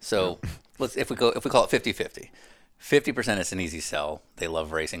 right. So if we call it 50-50. 50% is an easy sell. They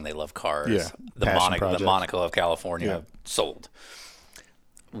love racing. They love cars. Yeah. The Monaco of California sold.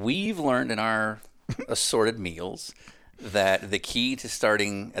 We've learned in our assorted meals that the key to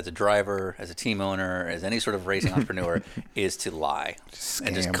starting as a driver, as a team owner, as any sort of racing entrepreneur is to lie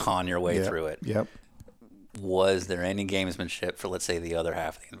and just con your way through it. Yep. Was there any gamesmanship for, let's say, the other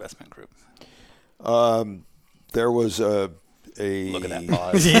half of the investment group? There was a look at that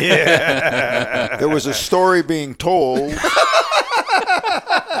pause. There was a story being told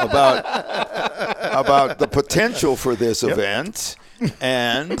about the potential for this event,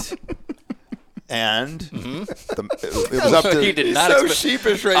 and it was up to. He did not. So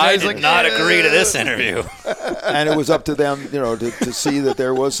sheepish right now. I He's did like, not agree to this interview. And it was up to them, to see that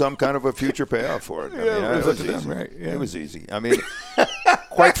there was some kind of a future payoff for it. it was up to them, right? Yeah. It was easy. I mean,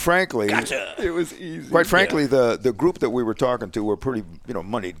 quite frankly, it was easy. Quite frankly, the group that we were talking to were pretty,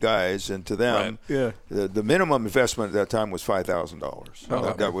 moneyed guys, and to them, the minimum investment at that time was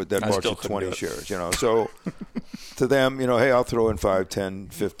 $5,000. That bought you 20 shares. So to them, hey, I'll throw in 5, 10,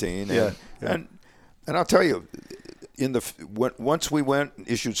 15, and I'll tell you, once we went,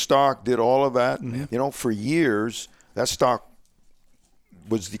 issued stock, did all of that, for years, that stock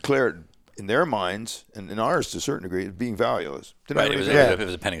was declared in their minds and in ours to a certain degree as being valueless. Right, it was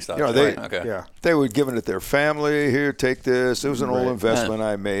a penny stock. They would give it to their family. Here, take this. It was an old investment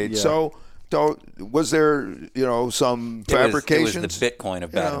I made. So was there, some fabrications? It was the Bitcoin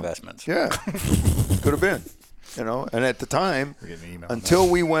of bad investments. Yeah, could have been. And at the time, until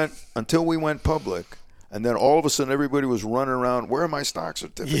we went public, and then all of a sudden everybody was running around, where are my stock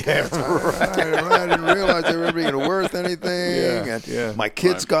certificates? Yeah, I didn't realize they were ever going to worth anything. My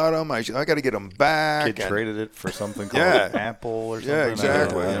kids got them. I got to get them back. Kid traded it for something called Apple or something. Yeah,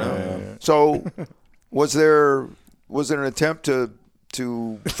 exactly. So was there an attempt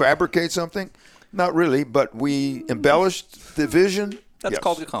to fabricate something? Not really, but we embellished the vision. That's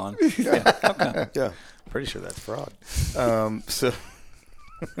called a con. Yeah. Pretty sure that's fraud.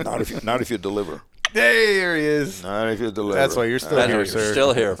 Not if you deliver. Hey, there he is. Not if you deliver. That's why you're still here, sir.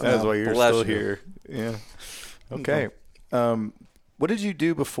 Still here. That's why you're still here. Yeah. Okay. What did you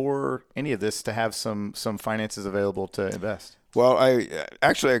do before any of this to have some finances available to invest? Well, I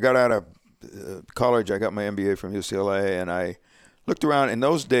got out of college. I got my MBA from UCLA, and I looked around. In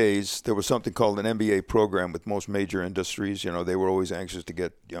those days, there was something called an MBA program with most major industries. They were always anxious to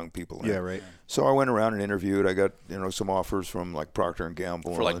get young people in. Yeah, right. So I went around and interviewed. I got, some offers from like Procter &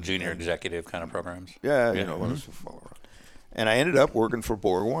 Gamble. For like junior executive kind of programs. Yeah, and I ended up working for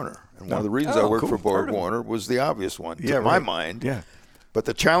Borg Warner. And one of the reasons I worked for Borg Warner was the obvious one, to my mind. Yeah. But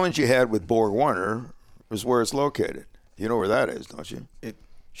the challenge you had with Borg Warner was where it's located. You know where that is, don't you?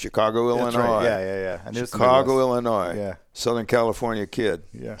 Chicago, Illinois. Right. Yeah. I knew Chicago, Illinois. Yeah. Southern California kid.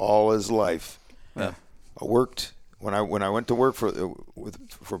 Yeah. All his life. Yeah. I worked when I went to work for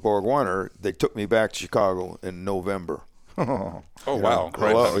Borg Warner. They took me back to Chicago in November. Oh wow!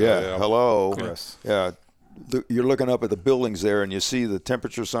 Hello, hello. Yes. Yeah. You're looking up at the buildings there, and you see the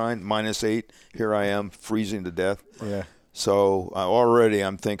temperature sign -8. Here I am, freezing to death. Yeah. So already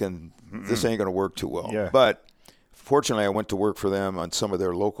I'm thinking this ain't going to work too well. Yeah. But fortunately, I went to work for them on some of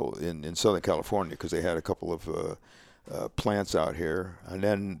their local in Southern California because they had a couple of plants out here. And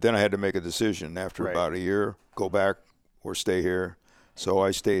then I had to make a decision after about a year, go back or stay here. So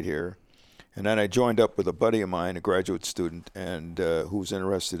I stayed here. And then I joined up with a buddy of mine, a graduate student, and who was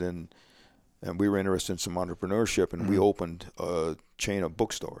interested in, and we were interested in some entrepreneurship, and we opened a chain of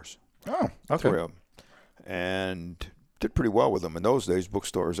bookstores. Oh, okay. 3 of them. And did pretty well with them. In those days,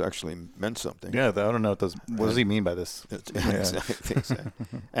 bookstores actually meant something. Yeah, I don't know what does he mean by this? Exactly.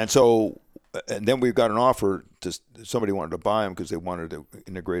 And then we got an offer somebody wanted to buy them because they wanted to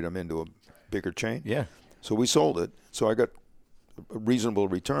integrate them into a bigger chain. Yeah. So we sold it. So I got a reasonable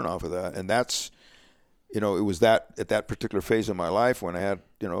return off of that. And that's, it was that at that particular phase of my life when I had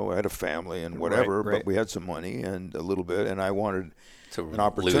a family and whatever, but we had some money and a little bit, and I wanted an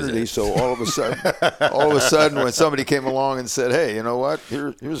opportunity. So all of a sudden, when somebody came along and said, "Hey, you know what?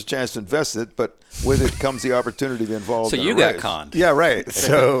 Here's a chance to invest it," but with it comes the opportunity to be involved. So in you a got race. conned. Yeah, right.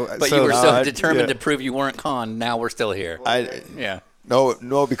 But you were so determined to prove you weren't conned. Now we're still here.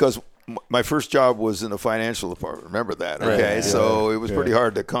 No, because my first job was in the financial department. Remember that? Okay, so it was pretty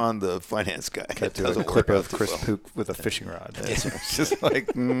hard to con the finance guy. Cut to a clip of Chris Pook with a fishing rod. It's just like,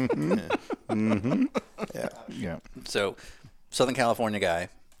 yeah. So, Southern California guy,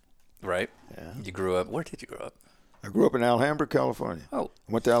 right? Yeah. You grew up. Where did you grow up? I grew up in Alhambra, California. Oh,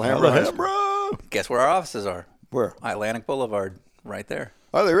 went to Alhambra. Guess where our offices are? Where? Atlantic Boulevard, right there.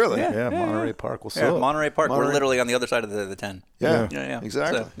 Are they really? Yeah, Monterey Park. Well, Yeah, Monterey Park. We're literally on the other side of the 10. Yeah,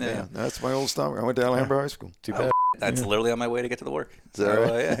 exactly. So, yeah. That's my old stop. I went to Alhambra High School. Too bad. That's literally on my way to get to the work. Is that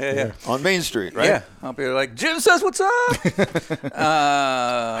right? Yeah. On Main Street, right? Yeah. I'll be like, Jim says what's up?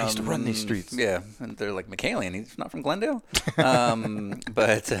 I used to run these streets. Yeah. And they're like, Michaelian. He's not from Glendale.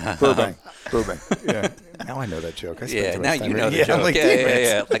 But Burbank. Yeah. Now I know that joke. Now you know the yeah, joke. Like,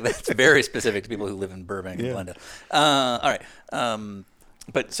 Yeah. Like that's very specific to people who live in Burbank and Glendale. All right.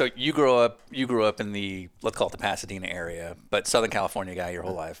 But so you grew up in the, let's call it the Pasadena area, but Southern California guy your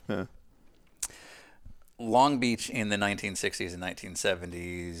whole life. Yeah. Long Beach in the 1960s and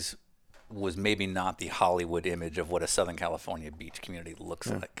 1970s was maybe not the Hollywood image of what a Southern California beach community looks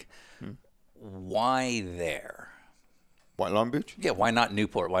like. Why there? Why Long Beach? Yeah, why not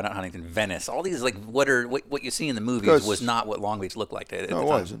Newport? Why not Huntington, Venice? All these like what you see in the movies was not what Long Beach looked like at the time. No, it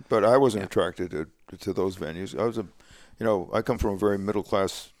wasn't. But I wasn't attracted to those venues. I come from a very middle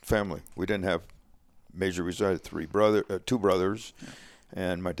class family. We didn't have major residence. Two brothers. Yeah.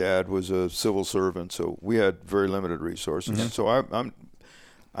 And my dad was a civil servant, so we had very limited resources. Mm-hmm. So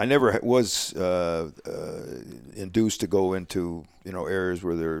I never was induced to go into areas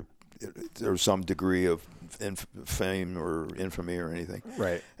where there was some degree of fame or infamy or anything.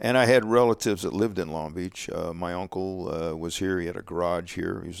 Right. And I had relatives that lived in Long Beach. My uncle was here. He had a garage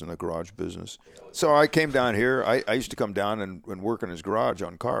here. He was in the garage business. So I came down here. I used to come down and work in his garage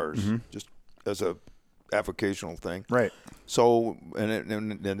on cars, just as a avocational thing. Right. So,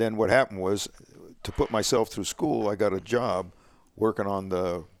 and then what happened was, to put myself through school, I got a job working on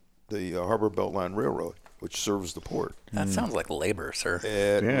the Harbor Beltline Railroad, which serves the port. That sounds like labor, sir.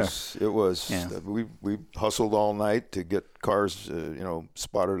 It was. Yeah. We hustled all night to get cars,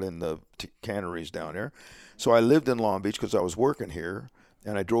 spotted in the canneries down there. So I lived in Long Beach because I was working here,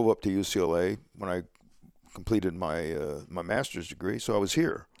 and I drove up to UCLA when I completed my my master's degree. So I was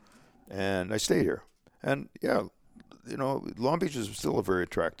here, and I stayed here. And Long Beach is still a very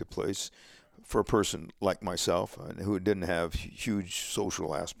attractive place for a person like myself who didn't have huge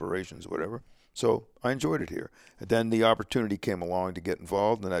social aspirations or whatever. So I enjoyed it here. And then the opportunity came along to get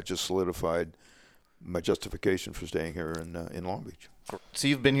involved, and that just solidified my justification for staying here in Long Beach. So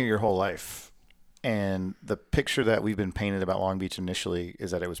you've been here your whole life, and the picture that we've been painted about Long Beach initially is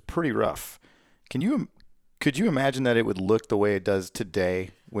that it was pretty rough. Could you imagine that it would look the way it does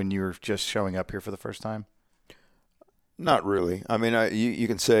today when you're just showing up here for the first time? Not really. I mean, you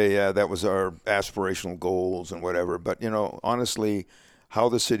can say, that was our aspirational goals and whatever. But, honestly, how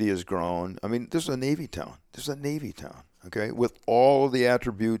the city has grown. I mean, this is a Navy town. Okay, with all of the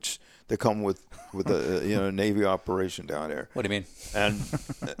attributes that come with a Navy operation down there. What do you mean? And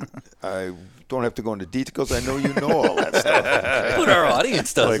I don't have to go into details. I know you know all that stuff. Okay? But our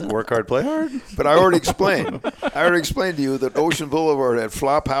audience doesn't. Like work hard, play hard. But I already explained. to you that Ocean Boulevard had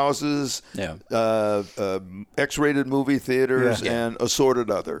flop houses, X-rated movie theaters, and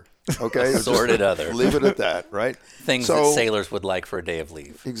assorted other. Okay, assorted other. Leave it at that, right? Things that sailors would like for a day of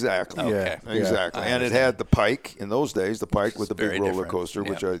leave. Exactly. Okay. Yeah, exactly. And it had the Pike in those days. The Pike with the big roller coaster,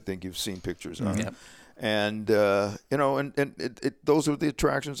 which I think you've seen pictures of. Yep. And those were the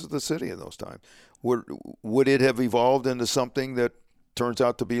attractions of the city in those times. Would it have evolved into something that turns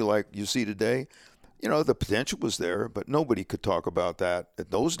out to be like you see today? The potential was there, but nobody could talk about that in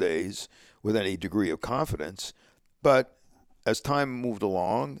those days with any degree of confidence. But as time moved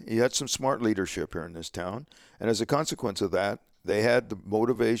along, you had some smart leadership here in this town. And as a consequence of that, they had the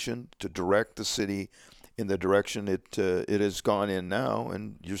motivation to direct the city in the direction it has gone in now,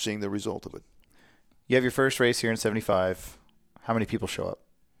 and you're seeing the result of it. You have your first race here in 75. How many people show up?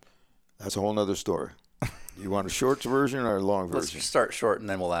 That's a whole other story. You want a short version or a long version? Let's start short, and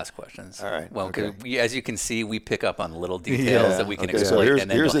then we'll ask questions. All right. Well, okay. as you can see, we pick up on little details that we can exploit, so and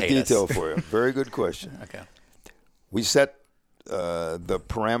then here's they'll a hate detail us. for you. Very good question. Okay. We set the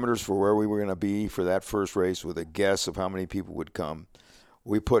parameters for where we were going to be for that first race with a guess of how many people would come.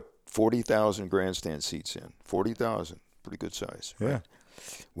 We put 40,000 grandstand seats in. 40,000, pretty good size. Yeah. Right?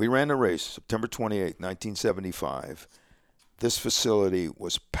 We ran the race September 28, 1975. This facility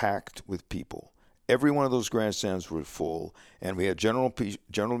was packed with people. Every one of those grandstands were full, and we had general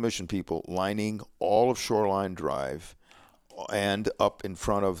admission people lining all of Shoreline Drive and up in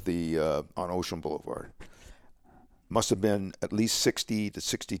front of the on Ocean Boulevard. Must have been at least 60 to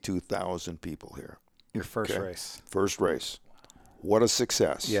 62,000 people here. Your first race. First race. What a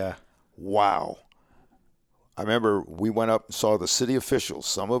success. Yeah. Wow. I remember we went up and saw the city officials,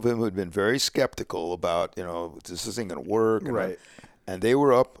 some of them who had been very skeptical about, this isn't going to work. Right. And they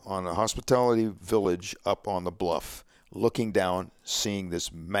were up on a hospitality village up on the bluff, looking down, seeing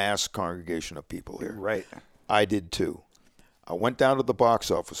this mass congregation of people here. Right. I did too. I went down to the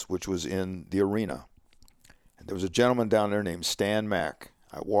box office, which was in the arena. And there was a gentleman down there named Stan Mack.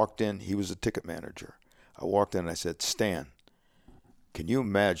 I walked in. He was a ticket manager. I walked in and I said, Stan, can you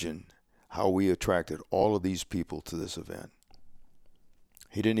imagine how we attracted all of these people to this event?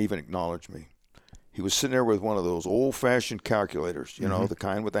 He didn't even acknowledge me. He was sitting there with one of those old-fashioned calculators, you know, the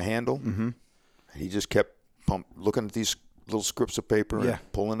kind with the handle. Mm-hmm. And he just kept looking at these little scripts of paper and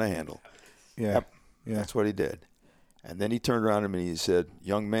pulling the handle. Yeah. That's what he did. And then he turned around to me and he said,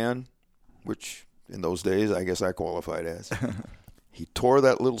 young man, which in those days I guess I qualified as, he tore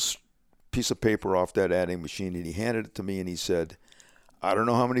that little piece of paper off that adding machine and he handed it to me and he said, I don't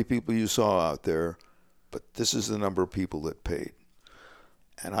know how many people you saw out there, but this is the number of people that paid.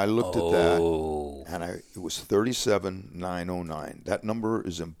 And I looked at that, and it was 37,909. That number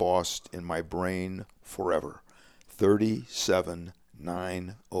is embossed in my brain forever.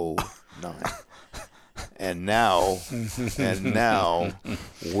 37,909. And now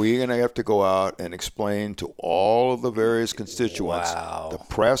we're going to have to go out and explain to all of the various constituents, the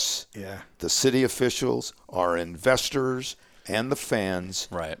press, the city officials, our investors, and the fans,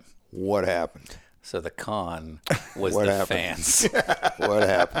 what happened. So the con was the fans. What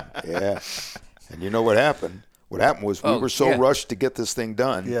happened? Yeah. And you know what happened? What happened was we were so rushed to get this thing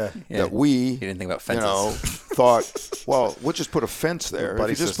done that we, you didn't think about fences. Thought, well, we'll just put a fence there. If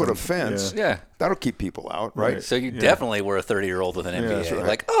you just put a fence, that'll keep people out, right? So you definitely were a 30-year-old with an MBA. Right.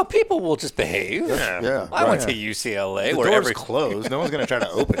 Like, people will just behave. I went to UCLA. The door's closed. No one's going to try to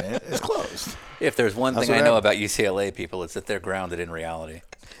open it. It's closed. If there's one thing I know about UCLA people, it's that they're grounded in reality.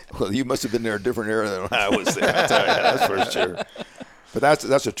 Well, you must have been there a different era than I was there. I'll tell you, that's for sure. But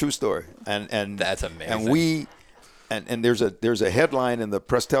that's a true story, and that's amazing. And there's a headline in the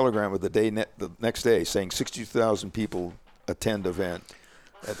Press Telegram of the next day saying 62,000 people attend event,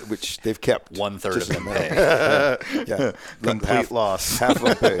 which they've kept 1/3 of them pay. Complete loss. Half of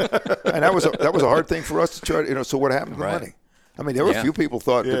them pay, and that was a hard thing for us to try. So what happened to the money? I mean, there were a few people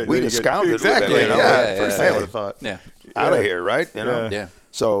thought that we'd absconded. Exactly. With it, First I would have thought. Out of here, right? Yeah.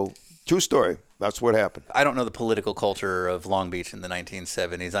 So true story. That's what happened. I don't know the political culture of Long Beach in the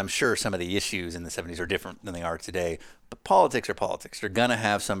 1970s. I'm sure some of the issues in the 70s are different than they are today. But politics are politics. You're going to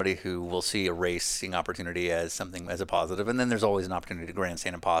have somebody who will see a racing opportunity as something as a positive, and then there's always an opportunity to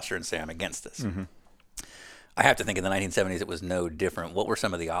grandstand and posture and say, I'm against this. Mm-hmm. I have to think in the 1970s it was no different. What were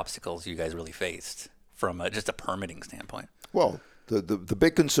some of the obstacles you guys really faced from just a permitting standpoint? Well, the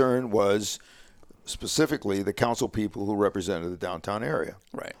big concern was specifically the council people who represented the downtown area.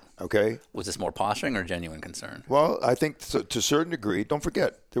 Right. Okay. Was this more posturing or genuine concern? Well, I think to a certain degree. Don't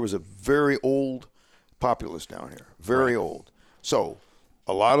forget, there was a very old populace down here. Very old. So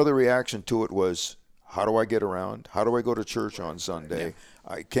a lot of the reaction to it was, how do I get around? How do I go to church on Sunday?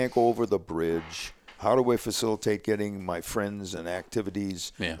 Yeah. I can't go over the bridge. How do I facilitate getting my friends and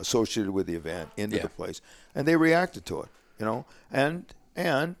activities associated with the event into the place? And they reacted to it, and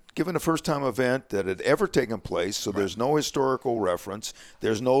given a first-time event that had ever taken place, so there's no historical reference,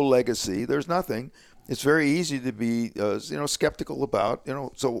 there's no legacy, there's nothing. It's very easy to be, skeptical about,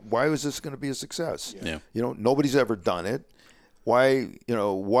 so why was this going to be a success? Yeah. Nobody's ever done it. Why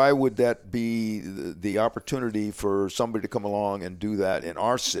would that be the opportunity for somebody to come along and do that in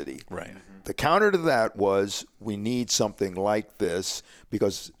our city? Right. The counter to that was we need something like this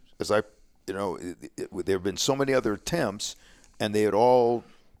because, there have been so many other attempts, and they had all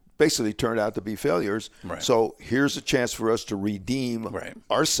basically turned out to be failures. Right. So here's a chance for us to redeem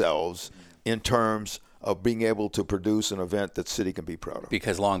ourselves in terms of being able to produce an event that city can be proud of.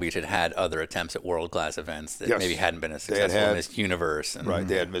 Because Long Beach had had other attempts at world-class events that maybe hadn't been as successful as Miss Universe.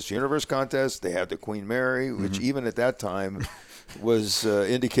 They had Miss Universe contest. They had the Queen Mary, which even at that time was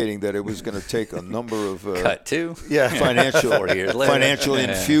indicating that it was going to take a number of financial 40 years later. Financial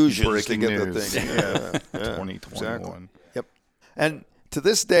infusions breaking to get news. the thing. 2021. Exactly. Yep. And to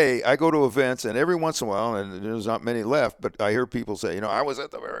this day, I go to events, and every once in a while, and there's not many left, but I hear people say, I was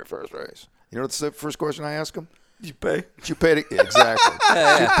at the very first race. You know what's the first question I ask them? Did you pay? Did you pay to exactly?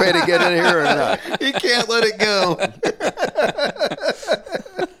 Did you pay to get in here or not? You can't let it go.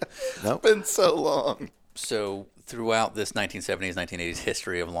 Nope. It's been so long. So throughout this 1970s, 1980s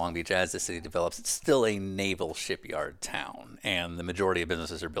history of Long Beach, as the city develops, it's still a naval shipyard town, and the majority of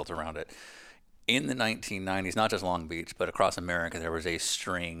businesses are built around it. In the 1990s, not just Long Beach, but across America, there was a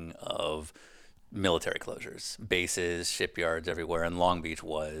string of military closures, bases, shipyards everywhere, and Long Beach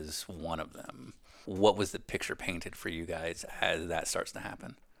was one of them. What was the picture painted for you guys as that starts to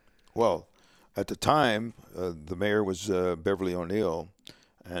happen? Well, at the time, the mayor was Beverly O'Neill,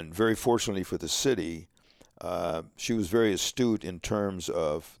 and very fortunately for the city, she was very astute in terms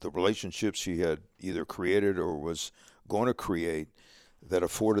of the relationships she had either created or was going to create that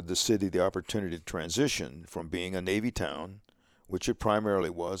afforded the city the opportunity to transition from being a Navy town, which it primarily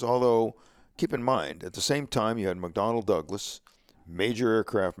was, although keep in mind, at the same time you had McDonnell Douglas, major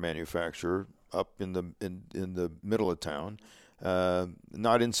aircraft manufacturer up in the middle of town,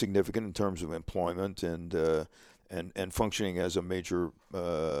 not insignificant in terms of employment and functioning as a major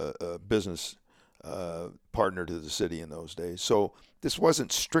business partner to the city in those days. So this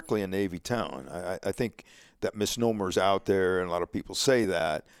wasn't strictly a Navy town. I think that misnomer's out there, and a lot of people say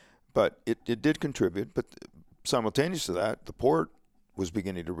that, but it did contribute. But simultaneous to that, the port was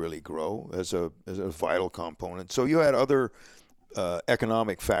beginning to really grow as a vital component. So you had other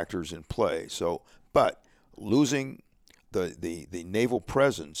economic factors in play. So, but losing the naval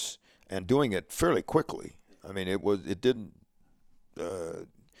presence and doing it fairly quickly. I mean, it didn't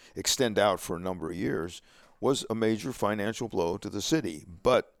extend out for a number of years, was a major financial blow to the city.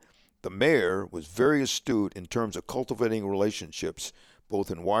 But the mayor was very astute in terms of cultivating relationships,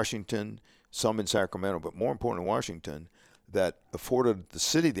 both in Washington, some in Sacramento, but more important in Washington, that afforded the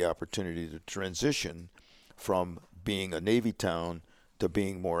city the opportunity to transition from being a Navy town to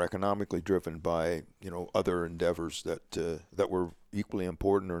being more economically driven by, other endeavors that were equally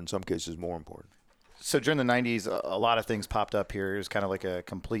important, or in some cases more important. So during the 90s, a lot of things popped up here. It was kind of like a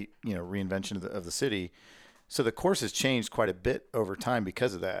complete, reinvention of the city. So the course has changed quite a bit over time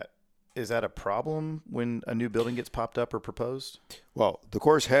because of that. Is that a problem when a new building gets popped up or proposed? Well, the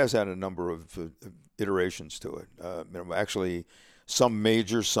course has had a number of iterations to it. Actually, some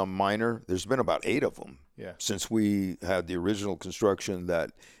major, some minor. There's been about 8 of them since we had the original construction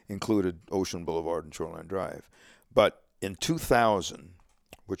that included Ocean Boulevard and Shoreline Drive. But in 2000,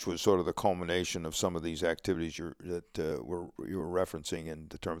 which was sort of the culmination of some of these activities you were referencing in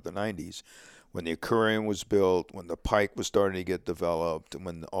the term of the 90s, when the aquarium was built, when the pike was starting to get developed, and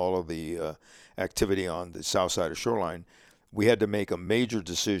when all of the activity on the south side of Shoreline, we had to make a major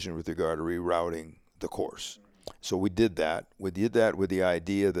decision with regard to rerouting the course. So we did that. We did that with the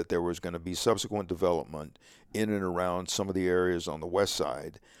idea that there was going to be subsequent development in and around some of the areas on the west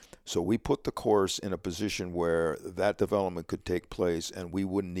side. So we put the course in a position where that development could take place and we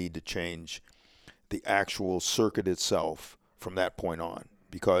wouldn't need to change the actual circuit itself from that point on,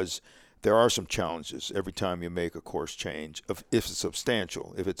 because there are some challenges every time you make a course change, if it's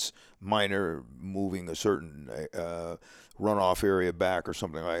substantial. If it's minor, moving a certain runoff area back or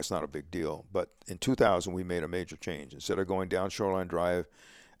something like that, it's not a big deal. But in 2000, we made a major change. Instead of going down Shoreline Drive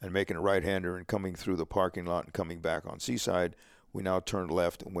and making a right-hander and coming through the parking lot and coming back on Seaside, we now turned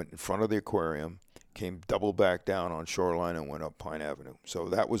left and went in front of the aquarium, came double back down on Shoreline and went up Pine Avenue. So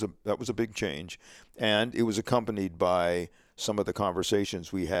that was a big change, and it was accompanied by some of the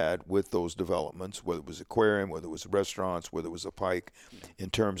conversations we had with those developments, whether it was aquarium, whether it was restaurants, whether it was a pike, in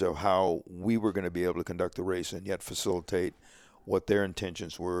terms of how we were going to be able to conduct the race and yet facilitate what their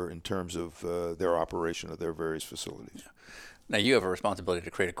intentions were in terms of their operation of their various facilities. Now, you have a responsibility to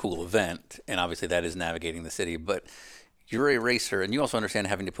create a cool event, and obviously that is navigating the city, but you're a racer, and you also understand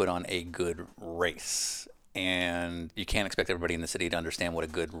having to put on a good race, and you can't expect everybody in the city to understand what a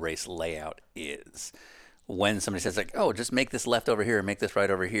good race layout is. When somebody says, like, oh, just make this left over here, make this right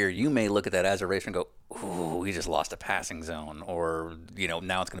over here, you may look at that as a racer and go, ooh, we just lost a passing zone, or,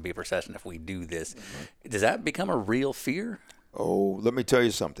 now it's going to be a procession if we do this. Mm-hmm. Does that become a real fear? Oh, let me tell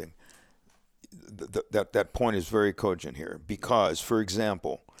you something. That point is very cogent here, because, for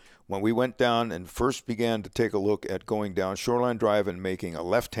example, when we went down and first began to take a look at going down Shoreline Drive and making a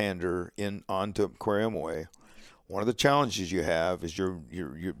left-hander onto Aquarium Way, one of the challenges you have is you're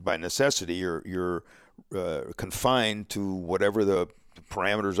by necessity you're confined to whatever the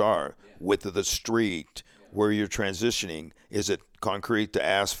parameters are, width of the street, where you're transitioning. Is it concrete to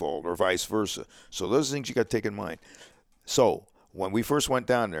asphalt or vice versa? So those are things you got to take in mind. So when we first went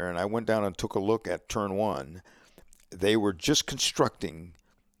down there, and I went down and took a look at Turn 1, they were just constructing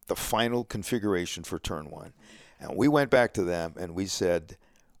the final configuration for Turn 1. And we went back to them and we said,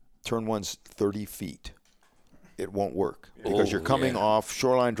 Turn 1's 30 feet. It won't work because you're coming off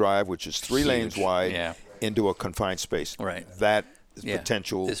Shoreline Drive, which is 3 lanes wide, into a confined space. Right. That is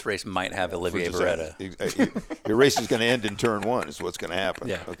potential. This race might have Olivier Beretta. Your race is going to end in Turn 1 is what's going to happen.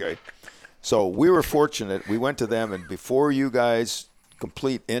 Yeah. Okay. So we were fortunate. We went to them, and before you guys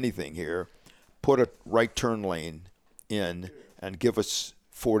complete anything here, put a right turn lane in and give us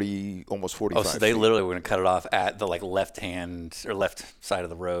almost 45 so they feet. literally were going to cut it off at the left hand or left side of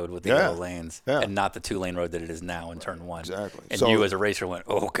the road with the yellow lanes, and not the 2-lane road that it is now in Turn 1. Exactly. And you as a racer went,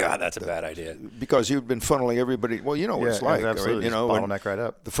 oh God, that's a bad idea. Because you've been funneling everybody. Well, you know what it's like. Absolutely. Right? Bottleneck right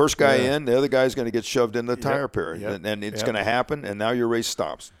up. The first guy in, the other guy's going to get shoved in the tire period, and it's going to happen. And now your race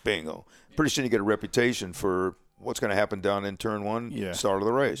stops. Bingo. Pretty soon you get a reputation for what's going to happen down in turn 1, start of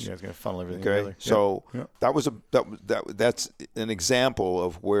the race. Yeah, it's going to funnel everything okay? together. So that's an example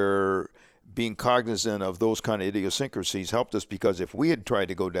of where being cognizant of those kind of idiosyncrasies helped us, because if we had tried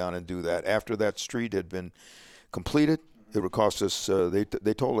to go down and do that after that street had been completed, it would cost us.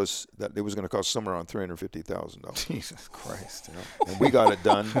 They told us that it was going to cost somewhere around $350,000. Jesus Christ! And we got it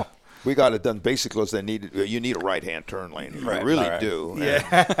done. We got it done basically as they needed. You need a right-hand turn lane. You really do. Yeah.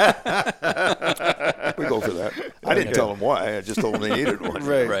 We go for that. I didn't tell them why. I just told them they needed one.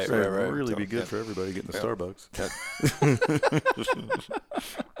 Right. It would really be good for everybody getting the Starbucks.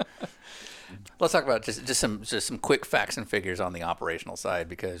 Let's talk about just some quick facts and figures on the operational side,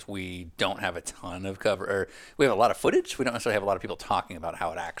 because we don't have a ton of cover. Or we have a lot of footage. We don't necessarily have a lot of people talking about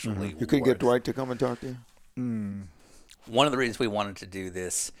how it actually You could get Dwight to come and talk to you? One of the reasons we wanted to do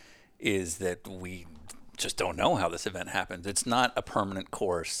this is that we just don't know how this event happens. It's not a permanent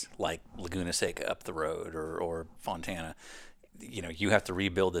course like Laguna Seca up the road or Fontana. You have to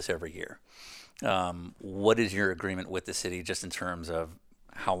rebuild this every year. What is your agreement with the city just in terms of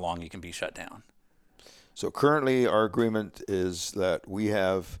how long you can be shut down? So currently our agreement is that we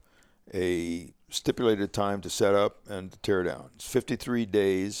have a stipulated time to set up and to tear down. It's 53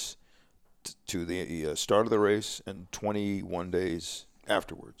 days to the start of the race and 21 days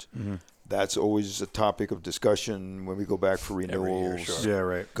afterwards. Mm-hmm. That's always a topic of discussion when we go back for renewals. Sure. Yeah,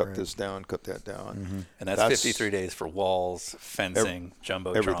 right. Cut this down, cut that down. Mm-hmm. And that's 53 days for walls, fencing,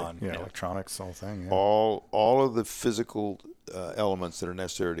 Jumbotron. Everything. Yeah, electronics, the whole thing. Yeah. All of the physical elements that are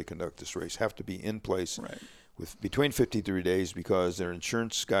necessary to conduct this race have to be in place with between 53 days, because their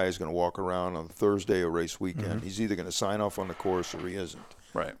insurance guy is going to walk around on Thursday of race weekend. Mm-hmm. He's either going to sign off on the course or he isn't.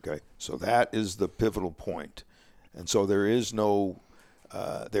 Right. Okay. So that is the pivotal point. And so there is no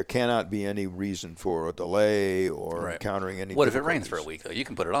there cannot be any reason for a delay or encountering any. What if it rains for a week, though? You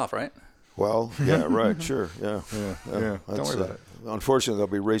can put it off, right? Well, yeah, right, sure, yeah. Don't worry about it. Unfortunately, they'll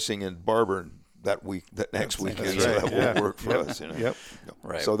be racing in Barber that next weekend, so that won't work for us. Yep.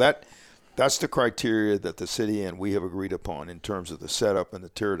 Right. So that's the criteria that the city and we have agreed upon in terms of the setup and the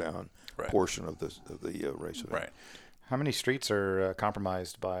teardown portion of the race event. Right. How many streets are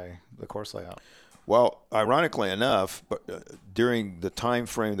compromised by the course layout? Well, ironically enough, but during the time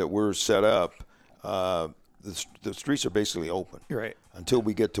frame that we're set up, the streets are basically open. Right. Until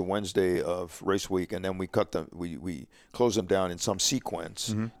we get to Wednesday of race week, and then we cut them. We close them down in some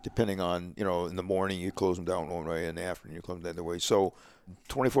sequence, depending on in the morning you close them down one way, in the afternoon you close them the other way. So,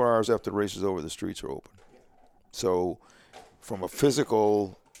 24 hours after the race is over, the streets are open. So, from a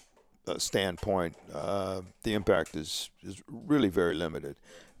physical standpoint, the impact is really very limited.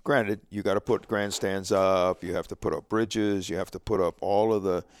 Granted, you got to put grandstands up, you have to put up bridges, you have to put up all of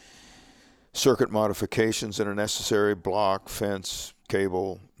the circuit modifications that are necessary, block, fence,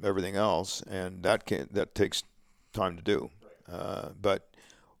 cable, everything else, and that takes time to do. But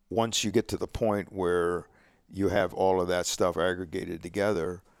once you get to the point where you have all of that stuff aggregated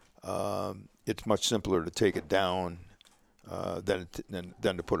together, it's much simpler to take it down than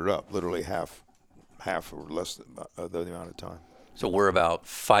to put it up, literally half or less the amount of time. So we're about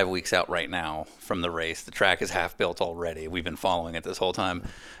 5 weeks out right now from the race. The track is half built already. We've been following it this whole time.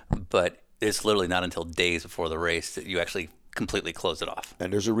 But it's literally not until days before the race that you actually completely close it off.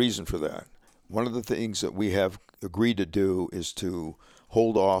 And there's a reason for that. One of the things that we have agreed to do is to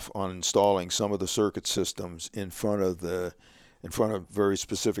hold off on installing some of the circuit systems in front of very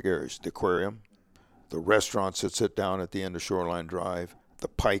specific areas. The aquarium, the restaurants that sit down at the end of Shoreline Drive, the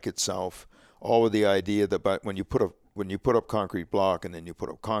pike itself, all with the idea that when you put up concrete block and then you put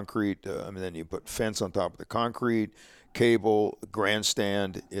up concrete, then you put fence on top of the concrete, cable,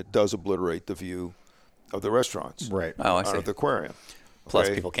 grandstand, it does obliterate the view of the restaurants. Right. Oh, I see. Out of the aquarium. Plus,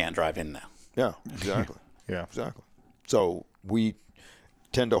 people can't drive in now. Yeah, exactly. Yeah. Exactly. So we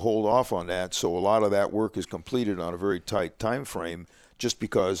tend to hold off on that. So a lot of that work is completed on a very tight time frame just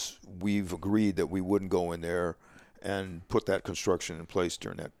because we've agreed that we wouldn't go in there and put that construction in place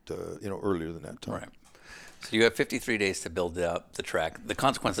during that, earlier than that time. Right. So you have 53 days to build up the track. The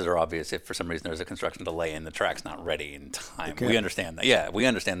consequences are obvious if for some reason there's a construction delay and the track's not ready in time. We understand that. Yeah, we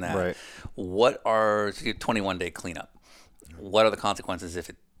understand that. Right. What are 21-day cleanup? What are the consequences if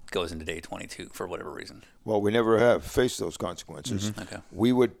it goes into day 22 for whatever reason? Well, we never have faced those consequences. Okay.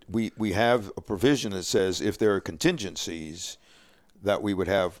 We have a provision that says if there are contingencies, that we would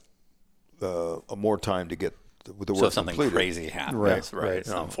have more time to get the work so if something completed. Crazy happens, right?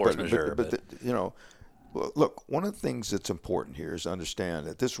 Some force majeure. But look, one of the things that's important here is to understand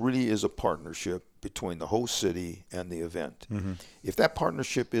that this really is a partnership between the host city and the event. Mm-hmm. If that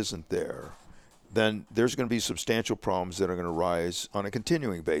partnership isn't there, then there's going to be substantial problems that are going to rise on a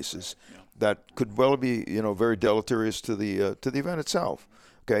continuing basis that could well be, very deleterious to the event itself.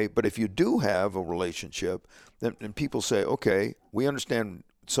 Okay, but if you do have a relationship, then people say, okay, we understand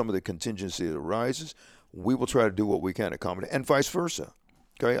some of the contingency that arises. We will try to do what we can to accommodate, and vice versa.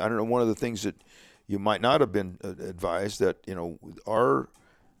 Okay, I don't know. One of the things that you might not have been advised that our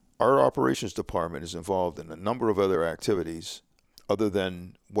operations department is involved in a number of other activities other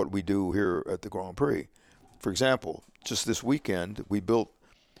than what we do here at the Grand Prix. For example, just this weekend, we built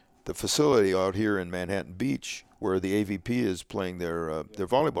the facility out here in Manhattan Beach where the AVP is playing their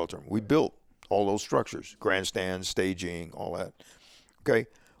volleyball tournament. We built all those structures, grandstands, staging, all that. Okay,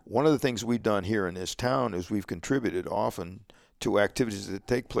 one of the things we've done here in this town is we've contributed often to activities that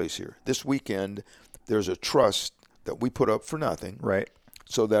take place here. This weekend, there's a trust that we put up for nothing. Right.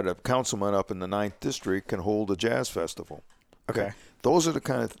 So that a councilman up in the 9th District can hold a jazz festival. Okay. Those are the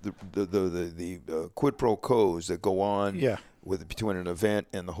kind of the quid pro quos that go on between an event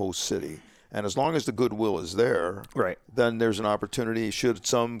and the host city. And as long as the goodwill is there, right, then there's an opportunity. Should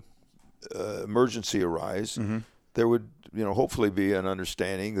some emergency arise, there would hopefully be an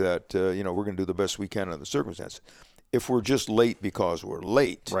understanding that we're going to do the best we can under the circumstances. If we're just late because we're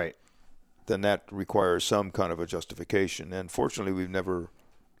late, right, then that requires some kind of a justification. And fortunately, we've never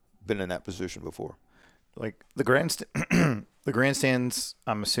been in that position before. Like the grandstands,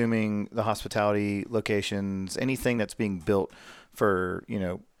 I'm assuming the hospitality locations, anything that's being built for,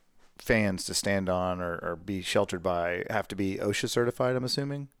 fans to stand on or be sheltered by have to be OSHA certified, I'm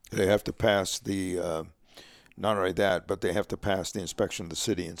assuming? They have to pass the, not only that, but they have to pass the inspection of the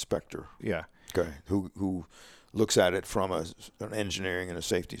city inspector. Yeah. Okay. Who looks at it from an engineering and a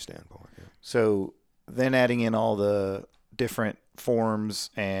safety standpoint. Yeah. So then adding in all the different forms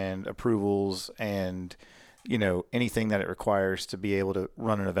and approvals and, anything that it requires to be able to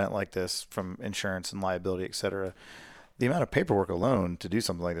run an event like this from insurance and liability, et cetera, the amount of paperwork alone to do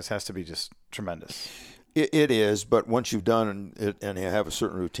something like this has to be just tremendous. It is, but once you've done it and you have a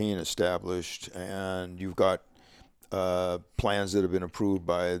certain routine established and you've got plans that have been approved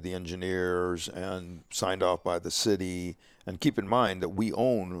by the engineers and signed off by the city, and keep in mind that we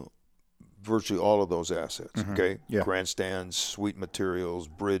own virtually all of those assets, okay? Yeah. Grandstands, suite materials,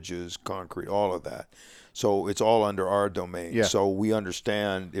 bridges, concrete, all of that. So it's all under our domain. Yeah. So we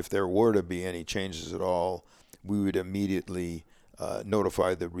understand if there were to be any changes at all, we would immediately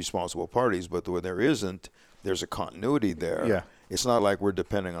notify the responsible parties. But when there isn't, there's a continuity there. Yeah. It's not like we're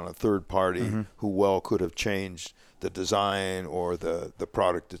depending on a third party who could have changed the design or the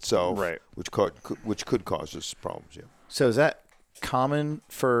product itself, right, which could cause us problems. Yeah. So is that common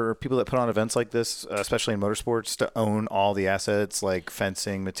for people that put on events like this, especially in motorsports, to own all the assets like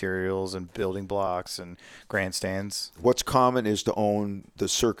fencing materials and building blocks and grandstands? What's common is to own the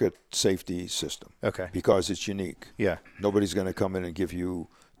circuit safety system. Okay. Because it's unique. Yeah. Nobody's going to come in and give you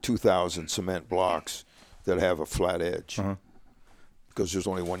 2,000 cement blocks that have a flat edge. Because there's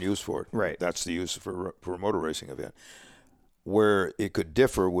only one use for it. Right. That's the use for a motor racing event. Where it could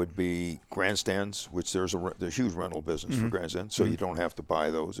differ would be grandstands, which there's a huge rental business for grandstands, so you don't have to buy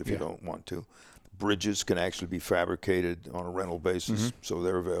those if you don't want to. Bridges can actually be fabricated on a rental basis, so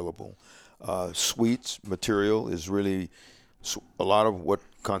they're available. Suites material is really a lot of what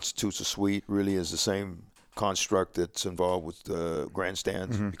constitutes a suite really is the same construct that's involved with the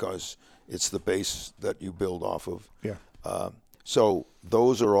grandstands because it's the base that you build off of. Yeah. So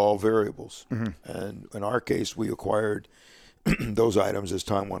those are all variables. And in our case, we acquired those items as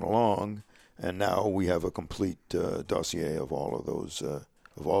time went along, and now we have a complete dossier of all of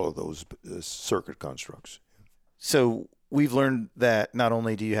those circuit constructs. So we've learned that not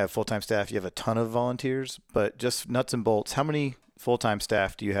only do you have full-time staff, you have a ton of volunteers, but just nuts and bolts, how many full-time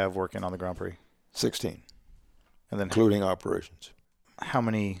staff do you have working on the Grand Prix? 16, and then including operations. How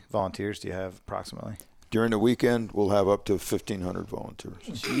many volunteers do you have approximately? During the weekend, we'll have up to 1,500 volunteers.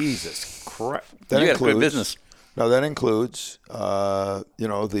 Jesus Christ! You got a good business. Now that includes, the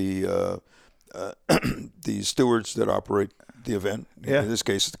stewards that operate the event. Yeah. In this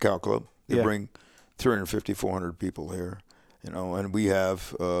case, it's the Cow Club. They bring 350, 400 people here. And we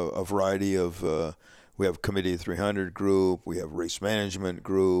have a variety of. We have Committee 300 group. We have race management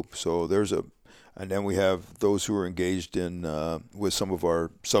group. So and then we have those who are engaged in with some of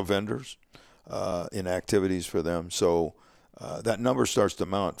our sub vendors in activities for them. So. That number starts to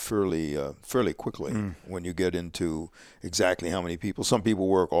mount fairly quickly when you get into exactly how many people. Some people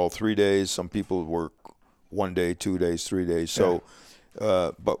work all 3 days. Some people work 1 day, 2 days, 3 days. So,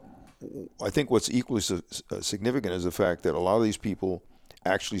 but I think what's equally significant is the fact that a lot of these people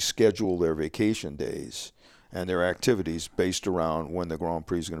actually schedule their vacation days and their activities based around when the Grand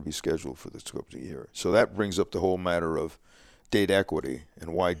Prix is going to be scheduled for the scope of the year. So that brings up the whole matter of date equity,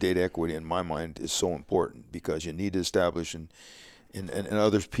 and why date equity in my mind is so important, because you need to establish in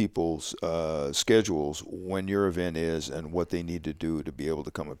other people's schedules when your event is and what they need to do to be able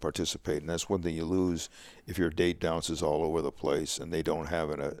to come and participate. And that's one thing you lose if your date bounces all over the place and they don't have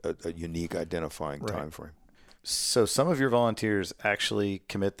a unique identifying time frame. So some of your volunteers actually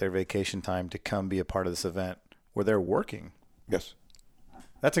commit their vacation time to come be a part of this event where they're working. Yes.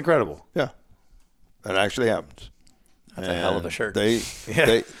 That's incredible. Yeah. That actually happens. That's a hell of a shirt. They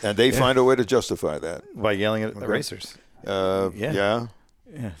find a way to justify that. By yelling at the racers. Yeah.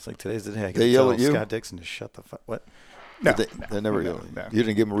 It's like today's the day. I They yell at you? Scott Dixon to shut the fuck. What? No. They never yell. No. You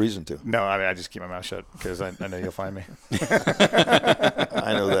didn't give them a reason to. No, I mean, I just keep my mouth shut because I know you'll find me.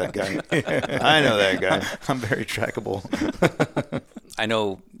 I know that guy. I'm very trackable. I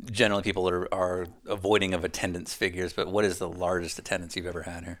know generally people are avoiding of attendance figures, but what is the largest attendance you've ever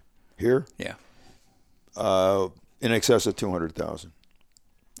had here? Here? Yeah. In excess of 200,000.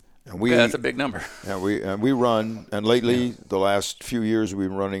 And that's a big number. And we run, and lately, the last few years, we've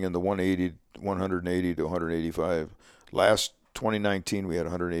been running in the 180 to 185. Last 2019, we had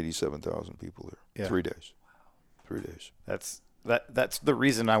 187,000 people there. 3 days. 3 days. That's the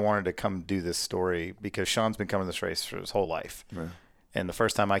reason I wanted to come do this story, because Sean's been coming to this race for his whole life. Right. And the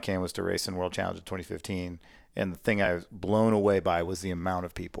first time I came was to race in World Challenge in 2015. And the thing I was blown away by was the amount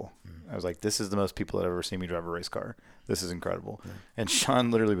of people. I was like, this is the most people that have ever seen me drive a race car. This is incredible. Yeah. And Sean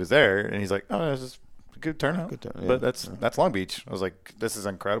literally was there, and he's like, oh, this is a good turnout. Good turnout, yeah. But that's Long Beach. I was like, this is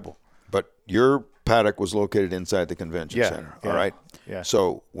incredible. But your paddock was located inside the convention center, all right? Yeah.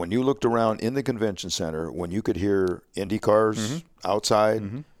 So when you looked around in the convention center, when you could hear Indy cars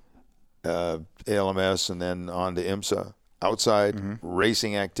outside, ALMS, and then on to IMSA, outside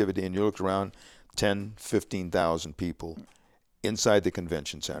racing activity, and you looked around, 10, 15,000 people inside the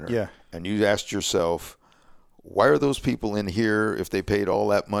convention center. Yeah. And you asked yourself, why are those people in here if they paid all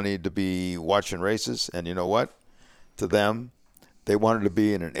that money to be watching races? And you know what? To them, they wanted to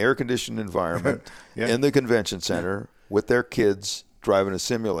be in an air-conditioned environment in the convention center with their kids driving a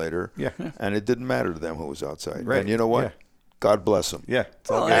simulator, and it didn't matter to them who was outside. Right. And you know what? Yeah. God bless them. Yeah.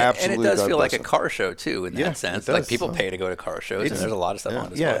 Well, absolutely. And it does God feel like bless a them. car show, too, in that sense. It Like, does. people pay to go to car shows, and there's a lot of stuff on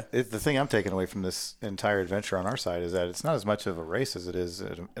display. Yeah, the thing I'm taking away from this entire adventure on our side is that it's not as much of a race as it is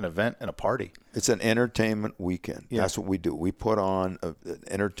an event and a party. It's an entertainment weekend. Yeah. That's what we do. We put on an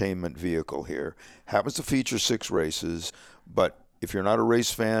entertainment vehicle here. Happens to feature 6 races, but if you're not a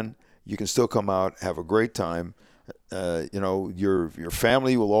race fan, you can still come out, have a great time. Your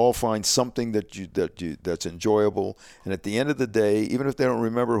family will all find something that's enjoyable. And at the end of the day, even if they don't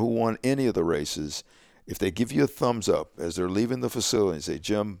remember who won any of the races, if they give you a thumbs up as they're leaving the facility and say,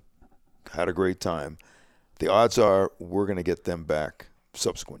 Jim, had a great time, the odds are we're going to get them back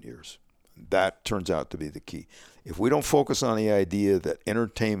subsequent years. That turns out to be the key. If we don't focus on the idea that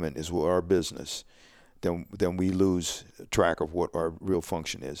entertainment is our business, then we lose track of what our real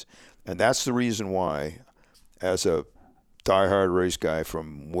function is. And that's the reason why, as a diehard race guy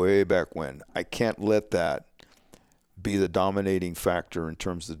from way back when, I can't let that be the dominating factor in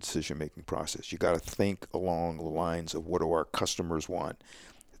terms of the decision-making process. You got to think along the lines of, what do our customers want?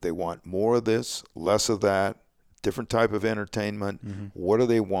 If they want more of this, less of that, different type of entertainment, what do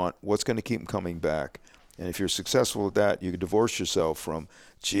they want? What's going to keep them coming back? And if you're successful at that, you can divorce yourself from,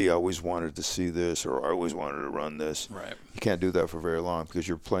 gee, I always wanted to see this, or I always wanted to run this. Right. You can't do that for very long because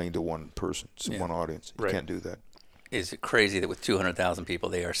you're playing to one person, one audience. You can't do that. Is it crazy that with 200,000 people,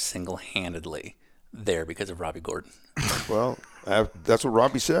 they are single-handedly there because of Robbie Gordon? Well, that's what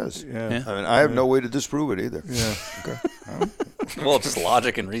Robbie says. Yeah. I mean, I have no way to disprove it either. Yeah. Okay. Well, just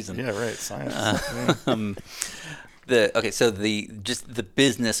logic and reason. Yeah, right. Science. So the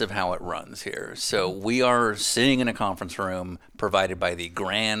business of how it runs here. So we are sitting in a conference room provided by the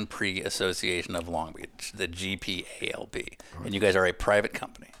Grand Prix Association of Long Beach, the GPALB, and you guys are a private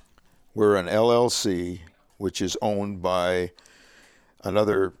company. We're an LLC, which is owned by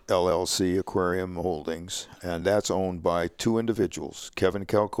another LLC, Aquarium Holdings, and that's owned by 2 individuals, Kevin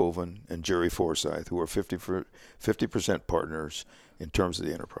Kalkoven and Jerry Forsyth, who are 50% partners in terms of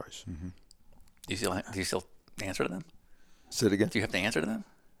the enterprise. Mm-hmm. Do you still answer to them? Say it again. Do you have to answer to them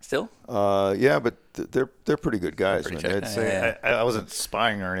still? Yeah, but they're pretty good guys. I wasn't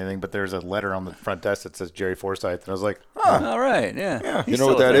spying or anything, but there's a letter on the front desk that says Jerry Forsyth, and I was like, all right, yeah. You know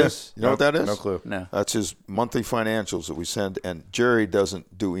what that is? You know what that is? No clue. No. That's his monthly financials that we send, and Jerry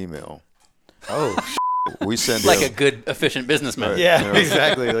doesn't do email. Oh, we send like him. A good, efficient businessman. Right. Yeah,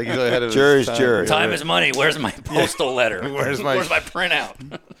 exactly. Like he's ahead of Jerry's his time. Jerry. Time is money. Where's my postal letter? Where's my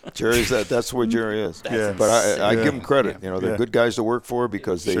printout? Jerry's that's where Jerry is. Yeah. But I give him credit. You know, they're good guys to work for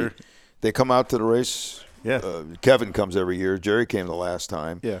because they come out to the race Yeah. Kevin comes every year. Jerry came the last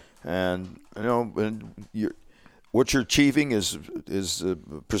time. Yeah. And what you're achieving is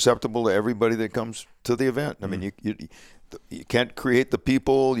perceptible to everybody that comes to the event. I mean, you can't create the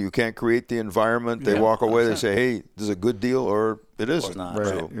people, you can't create the environment. They walk away, they say, "Hey, this is a good deal," or it isn't. not.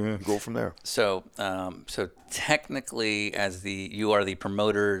 So Right. you go from there. So, so technically, as you are the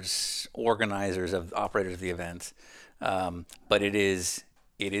promoters, organizers, operators of the event, but it is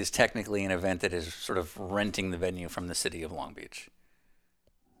technically an event that is sort of renting the venue from the city of Long Beach.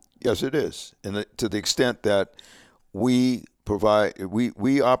 Yes, it is, and to the extent that we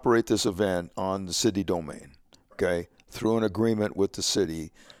operate this event on the city domain, okay, through an agreement with the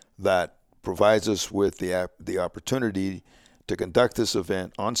city that provides us with the opportunity to conduct this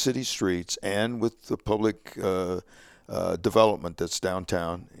event on city streets and with the public development that's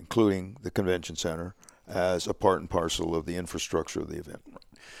downtown, including the convention center, as a part and parcel of the infrastructure of the event.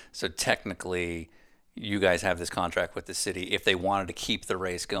 So technically, you guys have this contract with the city. If they wanted to keep the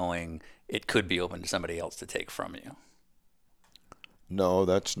race going, it could be open to somebody else to take from you. No,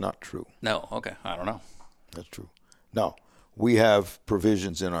 that's not true. No, okay, I don't know. That's true. No, we have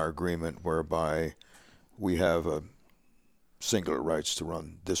provisions in our agreement whereby we have singular rights to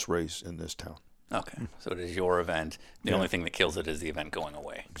run this race in this town. Okay, so it is your event. The only thing that kills it is the event going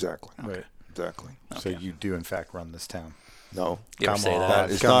away. Exactly. Okay. Right. Exactly. So you do, in fact, run this town. No. You ever say that? That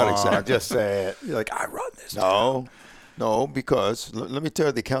is Come not on, exactly. Just say it. You're like, I run this town. No, because let me tell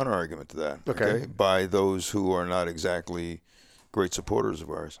you the counter argument to that. Okay. By those who are not exactly great supporters of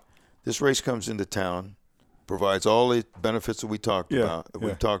ours. This race comes into town, provides all the benefits that we talked about.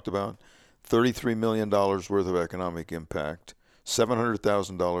 We talked about $33 million worth of economic impact,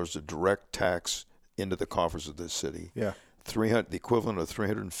 $700,000 of direct tax into the coffers of this city. Yeah. The equivalent of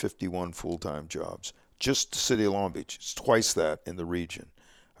 351 full-time jobs. Just the city of Long Beach. It's twice that in the region.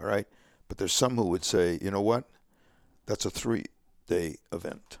 All right? But there's some who would say, you know what? That's a 3-day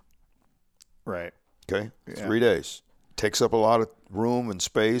event. Right. Okay? Yeah. 3 days. Takes up a lot of room and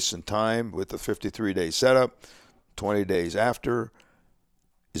space and time with the 53-day setup, 20 days after.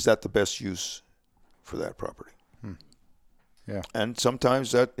 Is that the best use for that property? Yeah. And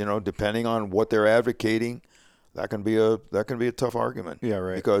sometimes that, depending on what they're advocating, that can be a tough argument. Yeah,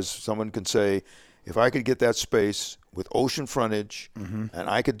 right. Because someone can say, if I could get that space with ocean frontage and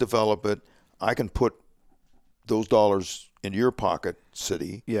I could develop it, I can put those dollars in your pocket,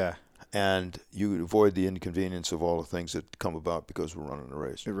 city. Yeah. And you avoid the inconvenience of all the things that come about because we're running a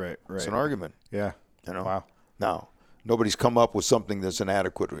race. Right. It's an argument. Yeah. Wow. Now, nobody's come up with something that's an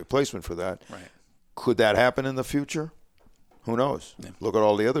adequate replacement for that. Right. Could that happen in the future? Who knows? Yeah. Look at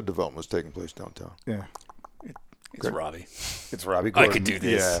all the other developments taking place downtown. Yeah. It's Robbie. It's Robbie I Gordon. could do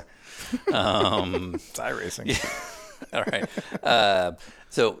this. Yeah. It's iRacing. Yeah. All right.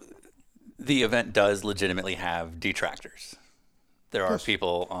 So the event does legitimately have detractors. There are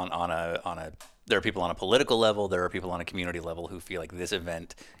people on a political level. There are people on a community level who feel like this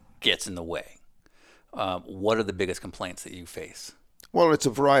event gets in the way. What are the biggest complaints that you face? Well, it's a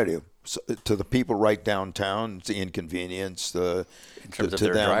variety of to the people right downtown. It's the inconvenience. In terms of to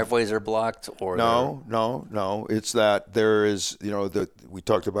their them. driveways are blocked, or No. It's that there is, we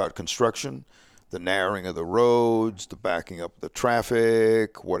talked about construction, the narrowing of the roads, the backing up of the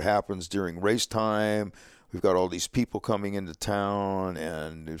traffic, what happens during race time. We've got all these people coming into town,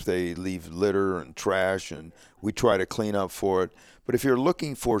 and if they leave litter and trash, and we try to clean up for it. But if you're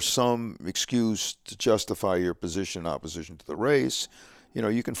looking for some excuse to justify your position in opposition to the race,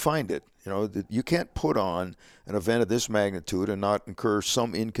 you can find it. You can't put on an event of this magnitude and not incur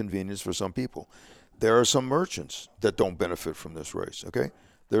some inconvenience for some people. There are some merchants that don't benefit from this race, okay?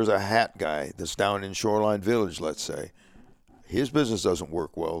 There's a hat guy that's down in Shoreline Village, let's say. His business doesn't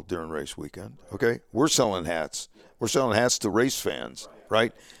work well during race weekend, okay? We're selling hats. We're selling hats to race fans,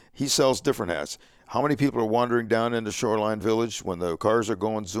 right? He sells different hats. How many people are wandering down into Shoreline Village when the cars are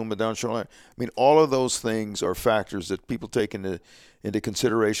going zooming down Shoreline? I mean, all of those things are factors that people take into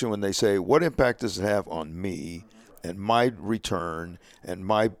consideration when they say, what impact does it have on me and my return and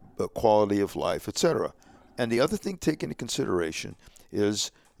my quality of life, et cetera? And the other thing to take into consideration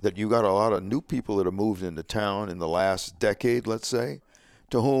is that you got a lot of new people that have moved into town in the last decade, let's say,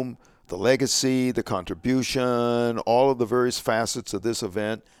 to whom the legacy, the contribution, all of the various facets of this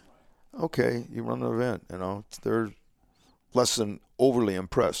event, okay, you run an event, they're less than overly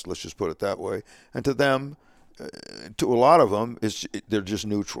impressed, let's just put it that way. And to them, to a lot of them, they're just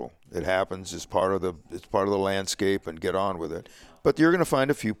neutral. It happens, it's part of the landscape, and get on with it. But you're going to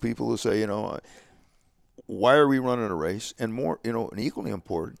find a few people who say, why are we running a race? And more, and equally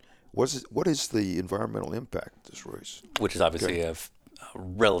important, what is the environmental impact of this race? Which is obviously a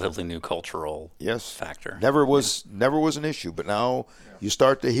relatively new cultural Yes. factor. Never was an issue, but now you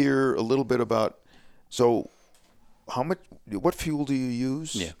start to hear a little bit about. So, what fuel do you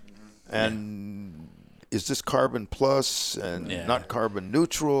use? Yeah. And is this carbon plus and not carbon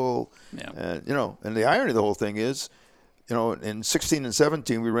neutral? Yeah. And and the irony of the whole thing is, in 16 and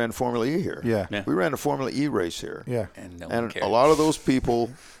 17 we ran Formula E here. Yeah. We ran a Formula E race here. Yeah. And no one And cared. a lot of those people,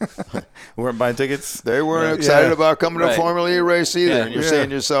 We weren't buying tickets. they weren't excited about coming to a Right. Formula E race either. Yeah. And you're saying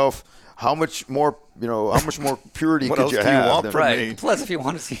to yourself, how much more purity What could else you do you have? want than- from Right. me? Plus, if you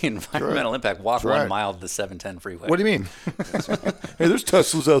want to see environmental impact, walk That's 1 right. mile of the 710 freeway. What do you mean? Hey, there's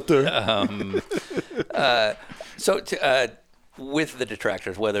Teslas out there. So, with the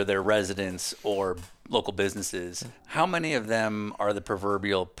detractors, whether they're residents or local businesses, how many of them are the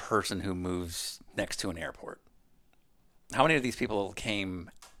proverbial person who moves next to an airport? How many of these people came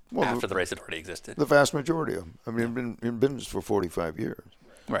after the race had already existed? The vast majority of them. I mean, I've been in business for 45 years.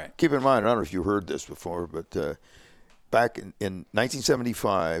 Right. Keep in mind, I don't know if you heard this before, but back in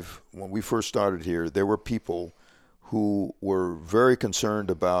 1975, when we first started here, there were people who were very concerned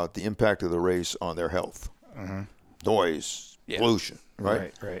about the impact of the race on their health. Noise, pollution,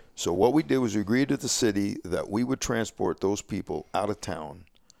 right? Right. So what we did was we agreed with the city that we would transport those people out of town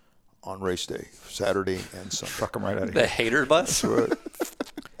on race day, Saturday and Sunday. Fuck them right out of The here. hater bus? Right.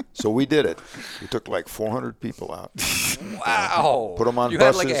 So we did it. We took like 400 people out. Wow. Put 'em on you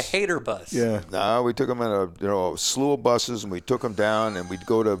had like a buses. hater bus. Yeah. No, we took them in a slew of buses, and we took them down, and we'd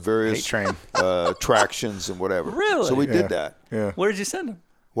go to various Hate train. attractions and whatever. Really? So we Yeah. did that. Yeah. Where did you send them?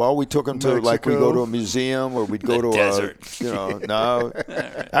 Well, we took them to like we Mexico. go to a museum, or we'd go The to desert. no,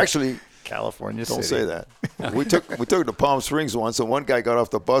 actually. California Don't City. say that. We took it to Palm Springs once, and one guy got off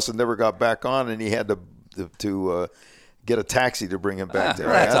the bus and never got back on, and he had to get a taxi to bring him back there.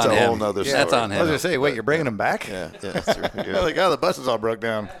 That's That's on a him. whole nother story. That's on I was him. gonna say, wait, you're bringing them back? Yeah, that's true. Yeah. They're like, oh, the buses all broke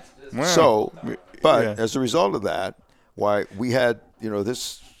down. Wow. So, but Yeah. as a result of that, why we had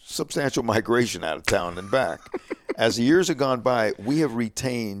this substantial migration out of town and back. As the years have gone by, we have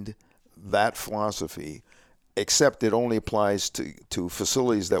retained that philosophy, except it only applies to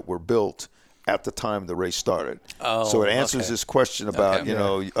facilities that were built at the time the race started. Oh, so it answers okay. this question about,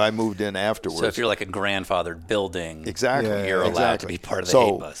 Okay. I moved in afterwards. So if you're like a grandfathered building, Exactly. Yeah, you're allowed exactly. to be part of the so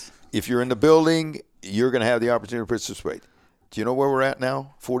hate bus. if you're in the building, you're going to have the opportunity to participate. Do you know where we're at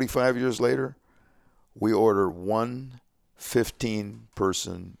now? 45 years later, we order one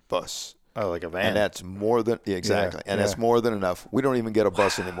 15-person bus. Oh, like a van. And that's more than exactly, and that's more than enough. We don't even get a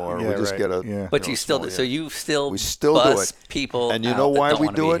bus anymore. Yeah, we just right. get a. Yeah. But you still small, do. So you still we still bus do it. people And you out know that why don't we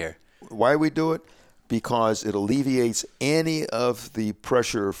wanna do be it? here. Why we do it? Because it alleviates any of the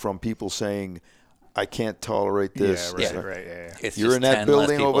pressure from people saying, "I can't tolerate this." Yeah, right, Yeah. right, yeah. It's You're just in that 10 building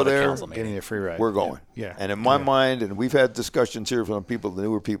less people over at a there, council meeting. Getting a free ride. We're going. Yeah. And in my mind, and we've had discussions here from people, the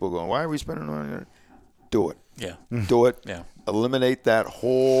newer people, going, "Why are we spending money?" Do it. Yeah. Do it. Yeah. Eliminate that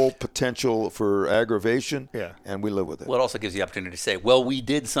whole potential for aggravation. Yeah. And we live with it. Well, it also gives you the opportunity to say, well, we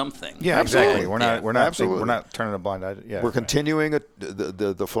did something. Yeah, Absolutely. exactly. We're Yeah. not. We're not. Absolutely. We're not turning a blind eye. Yeah. We're continuing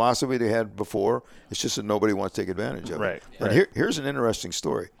the philosophy they had before. It's just that nobody wants to take advantage of Right, it. And right. here's an interesting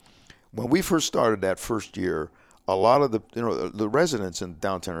story. When we first started that first year, a lot of the residents in the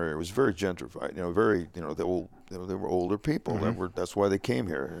downtown area was very gentrified. They were older people. That's why they came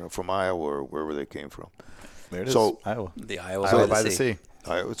here. From Iowa or wherever they came from. There it is. So- Iowa. The Iowa Iowa by the sea.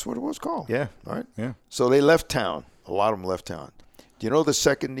 It's what it was called. Yeah. All right. Yeah. So they left town. A lot of them left town. Do you know the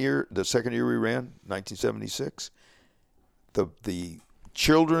second year we ran, 1976? The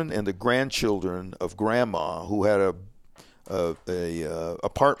children and the grandchildren of Grandma, who had a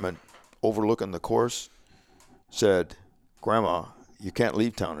apartment overlooking the course, said, "Grandma, you can't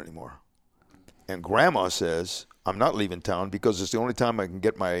leave town anymore." And Grandma says, "I'm not leaving town because it's the only time I can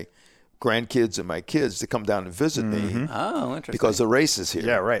get my grandkids and my kids to come down and visit me Oh, interesting. because the race is here."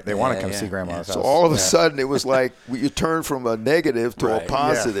 Yeah. Right. They want to Yeah, come yeah, see Grandma's house. So all of a Yeah. sudden, it was like you turn from a negative to Right. a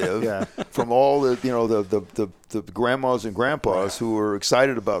positive. Yeah. From all the grandmas and grandpas who were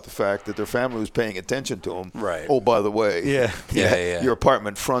excited about the fact that their family was paying attention to them. Right. Oh, by the way, Yeah. Yeah. your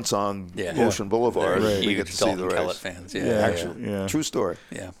apartment fronts on Yeah. Ocean Boulevard. They're We get to huge see the Dalton Kellett race. fans. Yeah. Actually, Yeah. true story.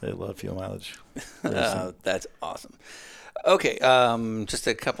 Yeah. They love fuel mileage. That's awesome. Okay, just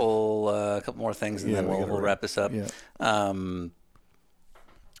a couple more things, and Yeah, then we we'll gotta wrap this up. Yeah.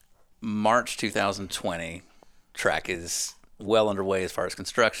 March 2020, track is well underway as far as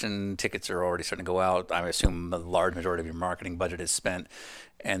construction. Tickets are already starting to go out. I assume a large majority of your marketing budget is spent.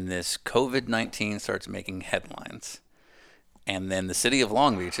 And this COVID-19 starts making headlines. And then the city of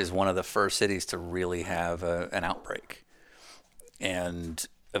Long Beach is one of the first cities to really have an outbreak. And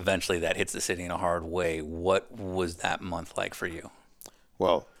eventually that hits the city in a hard way. What was that month like for you?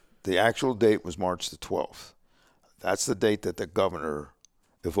 Well, the actual date was March the 12th. That's the date that the governor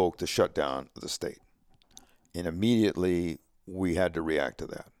evoked the shutdown of the state. And immediately we had to react to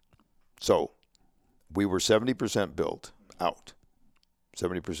that. So we were 70% built out,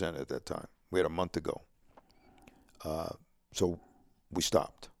 70% at that time. We had a month to go. So we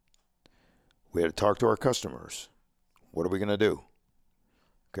stopped. We had to talk to our customers. What are we going to do?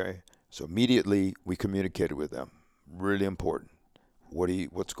 Okay. So immediately we communicated with them. Really important.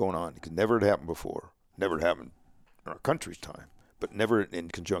 What's going on? Because never had happened before. Never had happened in our country's time, but never in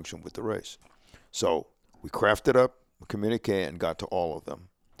conjunction with the race. So we crafted up, communicated, and got to all of them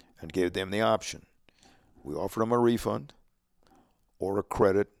and gave them the option. We offered them a refund or a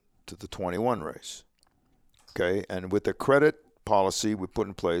credit to the 21 race. Okay, and with the credit policy we put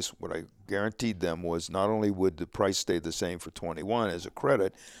in place, what I guaranteed them was not only would the price stay the same for 21 as a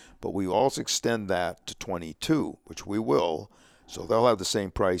credit, but we also extend that to 22, which we will. So they'll have the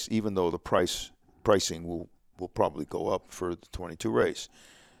same price, even though the pricing will probably go up for the 22 race.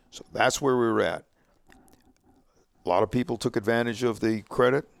 So that's where we were at. A lot of people took advantage of the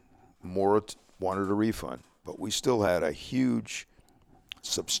credit. More wanted a refund, but we still had a huge,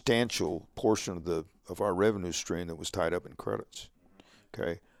 substantial portion of our revenue stream that was tied up in credits.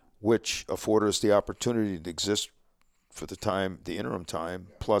 Okay, which afforded us the opportunity to exist for the interim time,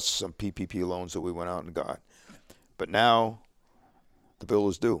 plus some PPP loans that we went out and got. But now the bill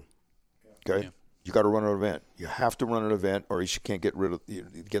is due. Okay, you got to run an event. You have to run an event, or you can't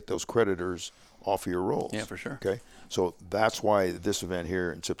get those creditors off of your rolls. Yeah, for sure. Okay, so that's why this event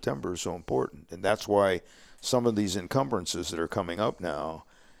here in September is so important, and that's why some of these encumbrances that are coming up now,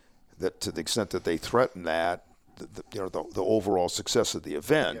 that to the extent that they threaten that, the overall success of the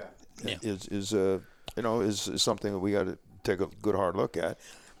event is something that we got to take a good hard look at.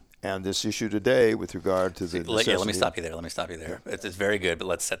 And this issue today with regard to the necessity. Let me stop you there. It's very good, but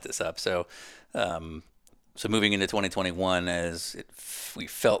let's set this up. So moving into 2021, as we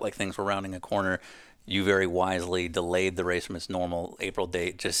felt like things were rounding a corner, you very wisely delayed the race from its normal April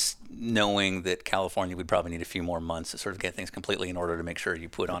date, just knowing that California would probably need a few more months to sort of get things completely in order to make sure you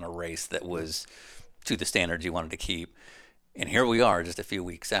put on a race that was to the standards you wanted to keep. And here we are just a few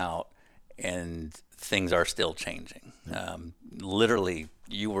weeks out, and things are still changing. Literally,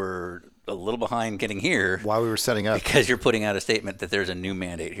 you were a little behind getting here while we were setting up, because you're putting out a statement that there's a new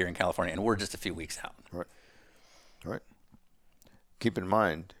mandate here in California, and we're just a few weeks out. Right. Keep in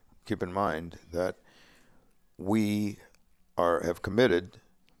mind that we have committed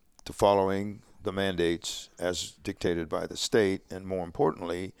to following the mandates as dictated by the state, and more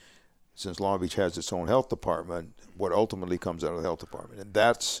importantly, since Long Beach has its own health department, what ultimately comes out of the health department. And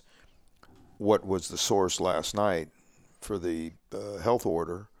that's what was the source last night for the health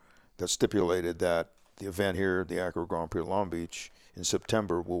order that stipulated that the event here, the Acura Grand Prix Long Beach, in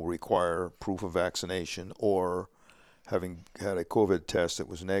September will require proof of vaccination or having had a COVID test that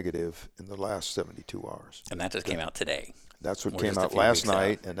was negative in the last 72 hours. And that just came out today. That's what came out last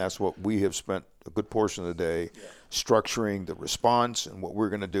night, and that's what we have spent a good portion of the day structuring the response and what we're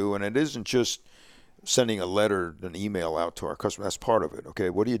going to do. And it isn't just sending a letter, an email out to our customers. That's part of it, okay?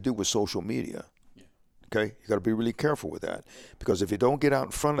 What do you do with social media? Okay, you got to be really careful with that, because if you don't get out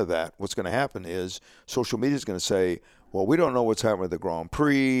in front of that, what's going to happen is social media is going to say, well, we don't know what's happening with the Grand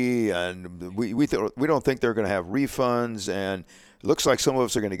Prix, and we don't think they're going to have refunds, and it looks like some of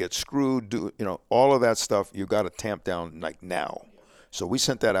us are going to get screwed. All of that stuff you got to tamp down like now. So we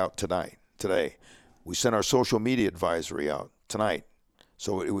sent that out today. We sent our social media advisory out tonight,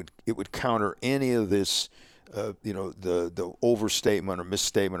 so it would counter any of this, the overstatement or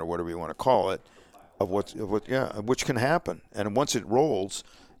misstatement or whatever you want to call it, of which can happen. And once it rolls,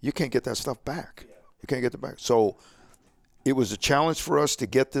 you can't get that stuff back. You can't get it back. So it was a challenge for us to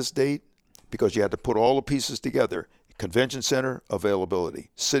get this date, because you had to put all the pieces together. Convention center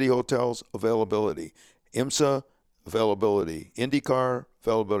availability, city hotels availability, IMSA availability, IndyCar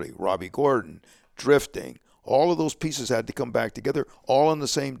availability, Robbie Gordon, drifting. All of those pieces had to come back together, all on the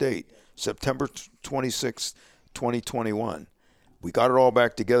same date, September 26th, 2021. We got it all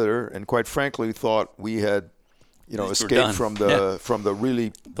back together, and quite frankly, thought we had, escaped from the really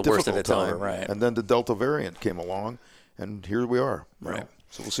the difficult worst of it's time. over, right? And then the Delta variant came along, and here we are. Right.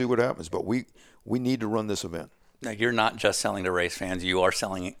 So we'll see what happens. But we need to run this event. Now, you're not just selling to race fans. You are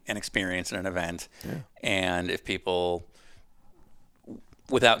selling an experience and an event. Yeah. And if people,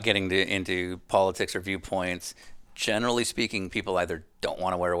 without getting into politics or viewpoints, generally speaking, people either don't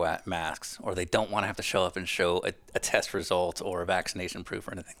want to wear masks, or they don't want to have to show up and show a test result or a vaccination proof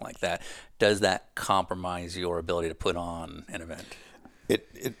or anything like that. Does that compromise your ability to put on an event?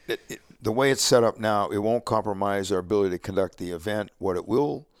 the way it's set up now, it won't compromise our ability to conduct the event. What it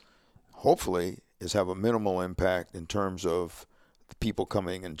will, hopefully, is have a minimal impact in terms of the people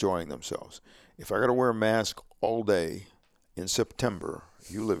coming and enjoying themselves. If I got to wear a mask all day in September,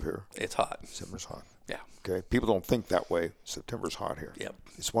 you live here. It's hot. September's hot. Yeah. Okay. People don't think that way. September's hot here. Yep.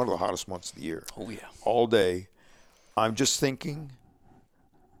 It's one of the hottest months of the year. Oh, yeah. All day. I'm just thinking,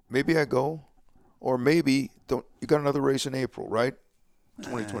 maybe I go, or maybe don't. You got another race in April, right?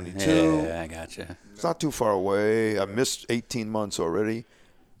 2022. Yeah, I gotcha. It's not too far away. I missed 18 months already.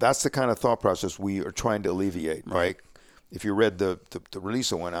 That's the kind of thought process we are trying to alleviate, right? If you read the release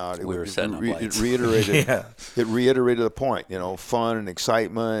that went out, it reiterated it reiterated the point. Fun and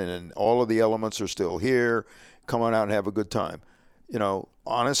excitement and all of the elements are still here. Come on out and have a good time.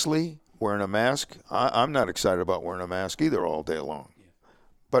 Honestly, wearing a mask, I'm not excited about wearing a mask either all day long.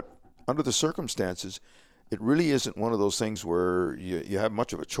 But under the circumstances, it really isn't one of those things where you have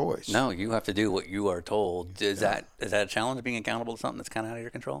much of a choice. No, you have to do what you are told. Is that a challenge, being accountable to something that's kind of out of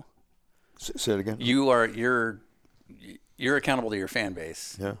your control? Say it again. You're accountable to your fan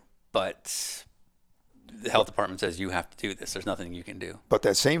base. Yeah. But the health department says you have to do this. There's nothing you can do. But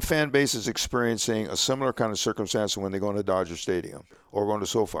that same fan base is experiencing a similar kind of circumstance when they go into Dodger Stadium or going to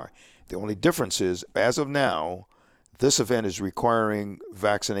SoFi. The only difference is, as of now, this event is requiring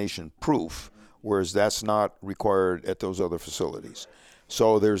vaccination proof, whereas that's not required at those other facilities.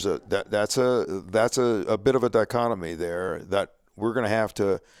 So there's that's a bit of a dichotomy there that we're going to have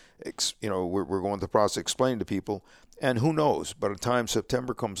to, we're going through the process of explaining to people. And who knows, by the time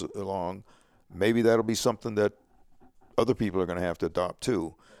September comes along, maybe that'll be something that other people are going to have to adopt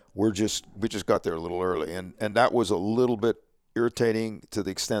too. We just got there a little early, and that was a little bit irritating to the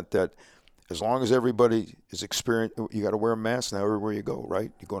extent that as long as everybody is experienced, you got to wear a mask now everywhere you go,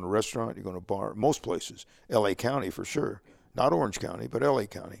 right? You go in a restaurant, you go in a bar, most places, L.A. County for sure, not Orange County, but L.A.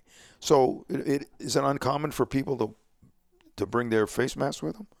 County. So is it uncommon for people to bring their face masks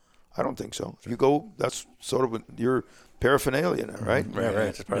with them? I don't think so. If you go, that's sort of your paraphernalia now, right? Right.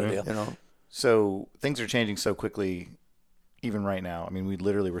 That's part of the deal. So things are changing so quickly, even right now. I mean, we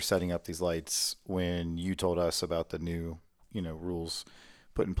literally were setting up these lights when you told us about the new, rules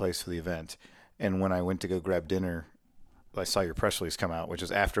put in place for the event. And when I went to go grab dinner, I saw your press release come out, which is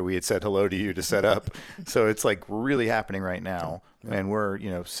after we had said hello to you to set up. So it's like really happening right now. And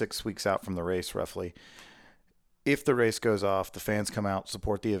we're, 6 weeks out from the race roughly. If the race goes off, the fans come out,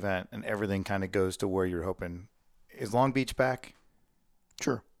 support the event, and everything kind of goes to where you're hoping. Is Long Beach back?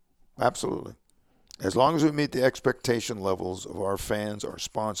 Sure. Absolutely. As long as we meet the expectation levels of our fans, our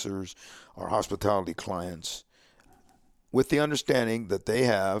sponsors, our hospitality clients, with the understanding that they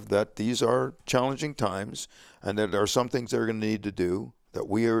have that these are challenging times and that there are some things they're going to need to do that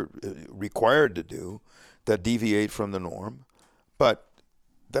we are required to do that deviate from the norm. But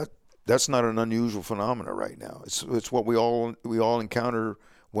that's not an unusual phenomenon right now. It's what we all encounter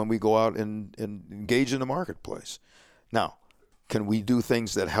when we go out and engage in the marketplace. Now, can we do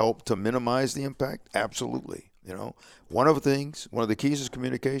things that help to minimize the impact? Absolutely. One of the keys is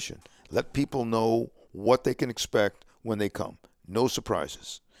communication. Let people know what they can expect when they come. No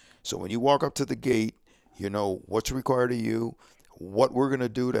surprises. So when you walk up to the gate, you know what's required of you, what we're going to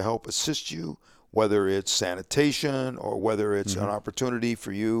do to help assist you, whether it's sanitation or whether it's an opportunity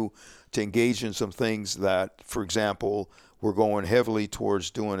for you to engage in some things that, for example, we're going heavily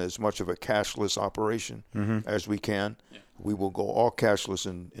towards doing as much of a cashless operation as we can. Yeah. We will go all cashless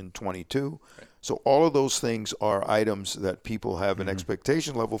in 22. Right. So all of those things are items that people have an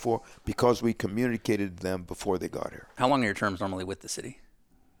expectation level for because we communicated them before they got here. How long are your terms normally with the city?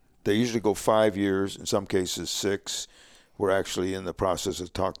 They usually go 5 years, in some cases 6. We're actually in the process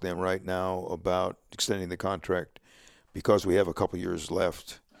of talking to them right now about extending the contract because we have a couple years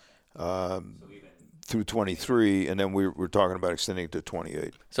left through 23, and then we're talking about extending it to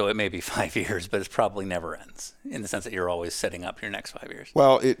 28. So it may be 5 years, but it probably never ends in the sense that you're always setting up your next 5 years.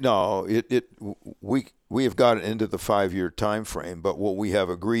 Well, we have gotten into the 5-year time frame, but what we have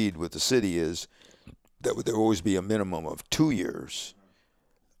agreed with the city is that there will always be a minimum of 2 years.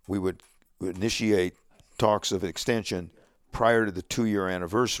 We would initiate talks of extension prior to the 2-year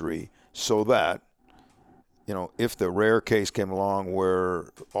anniversary so that, if the rare case came along where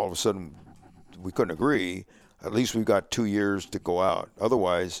all of a sudden we couldn't agree, at least we've got 2 years to go out.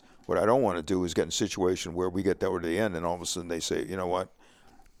 Otherwise, what I don't want to do is get in a situation where we get toward the end and all of a sudden they say, you know what,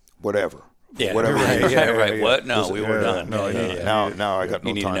 whatever. Yeah, whatever. Right. What? No, we were done. Now I got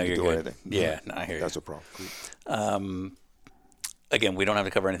no time to do anything. Yeah, no, I hear you. That's a problem. Again, we don't have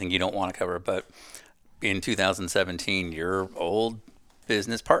to cover anything you don't want to cover, but in 2017, your old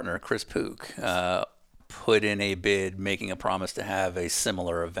business partner, Chris Pook, put in a bid making a promise to have a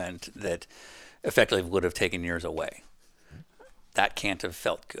similar event that effectively would have taken years away. That can't have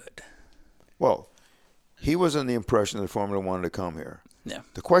felt good. Well, he was under the impression that Formula One wanted to come here. Yeah.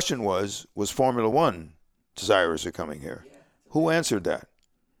 The question was Formula One desirous of coming here? Who answered that?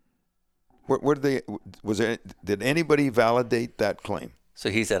 Where did did anybody validate that claim? So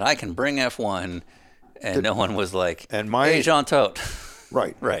he said, I can bring F1, and no one was like, hey, Jean Todt.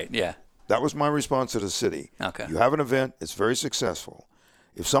 Right. Right, yeah. That was my response to the city. Okay. You have an event, it's very successful.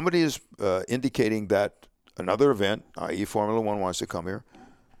 If somebody is indicating that another event, i.e. Formula One, wants to come here,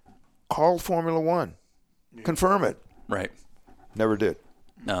 call Formula One. Confirm it. Right. Never did.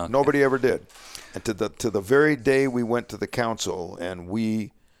 No. Okay. Nobody ever did. And to the very day we went to the council and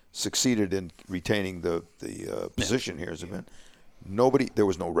we succeeded in retaining the position here as event, there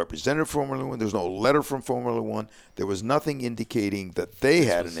was no representative from Formula One. There was no letter from Formula One. There was nothing indicating that they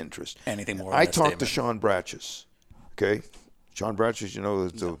had an interest. Anything more? I talked to Sean Bratches. Okay, Sean Bratches.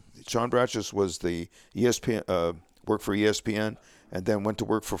 Sean Bratches was the ESPN worked for ESPN and then went to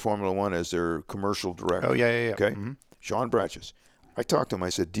work for Formula One as their commercial director. Oh yeah. Okay, Sean Bratches. I talked to him. I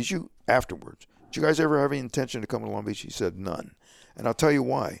said, "Did you guys ever have any intention to come to Long Beach?" He said, "None." And I'll tell you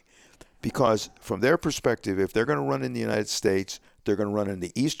why. Because from their perspective, if they're going to run in the United States, they're going to run in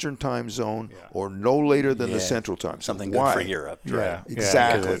the Eastern time zone or no later than the Central time zone. Something Why? good for Europe. Yeah, Right.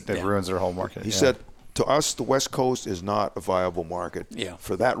 Exactly. That ruins their whole market. He said, to us, the West Coast is not a viable market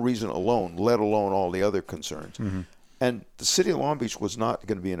for that reason alone, let alone all the other concerns. Mm-hmm. And the city of Long Beach was not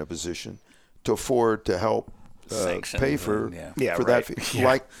going to be in a position to afford to help pay for that fee,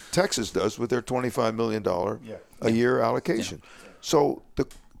 like Texas does with their $25 million a year allocation. So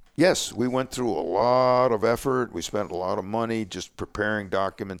yes, we went through a lot of effort. We spent a lot of money just preparing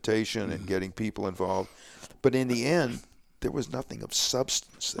documentation and getting people involved. But in the end, there was nothing of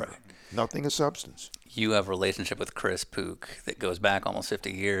substance there. Right. Nothing of substance. You have a relationship with Chris Pook that goes back almost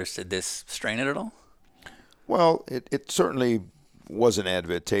 50 years. Did this strain it at all? Well, it certainly wasn't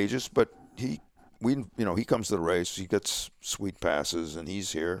advantageous, but he comes to the race. He gets sweet passes, and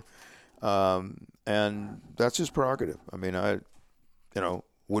he's here. And that's his prerogative. I mean,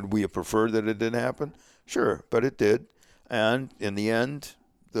 would we have preferred that it didn't happen? Sure, but it did. And in the end,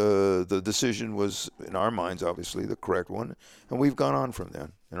 the decision was, in our minds, obviously the correct one. And we've gone on from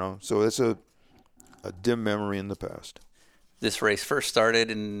then. So it's a dim memory in the past. This race first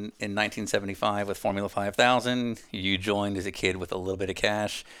started in 1975 with Formula 5000. You joined as a kid with a little bit of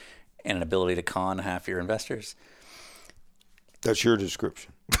cash and an ability to con half your investors. That's your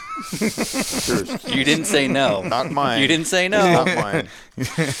description. You didn't say no. Not mine. You didn't say no. Not mine. We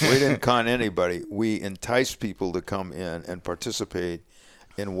didn't con anybody. We enticed people to come in and participate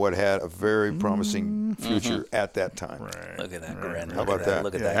in what had a very promising future at that time. Right. Look at that grin. How about that?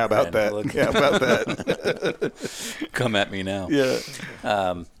 Look at that. How about that? Yeah, about that? Come at me now. Yeah.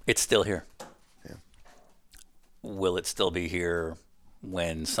 It's still here. Yeah. Will it still be here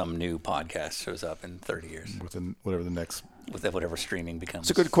when some new podcast shows up in 30 years? Within whatever the next... With whatever streaming becomes.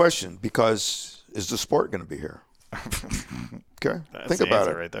 It's a good question, because is the sport going to be here? Okay, think about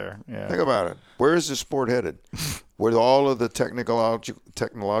it. Right there. Yeah. Think about it. Where is the sport headed? With all of the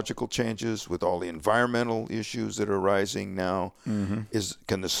technological changes, with all the environmental issues that are rising now,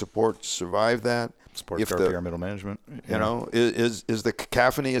 can the sport survive that? Sports car pyramidal management. Is the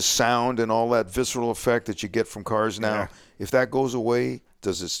cacophony of sound and all that visceral effect that you get from cars now? Yeah. If that goes away,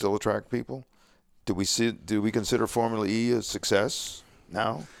 does it still attract people? Do we consider Formula E a success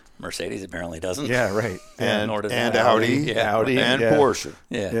now? Mercedes apparently doesn't. Yeah, right. And Audi, and Porsche.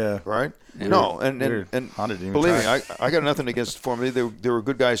 Yeah. Right? Yeah. No, and Honda didn't even believe me, try. I got nothing against Formula E. They were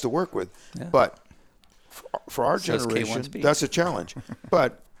good guys to work with. Yeah. But for our So is generation, K1 Speed. that's a challenge.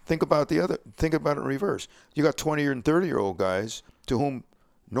 But think about it in reverse. You got 20 and 30-year-old guys to whom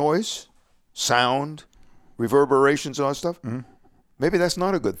noise, sound, reverberations, all that stuff, maybe that's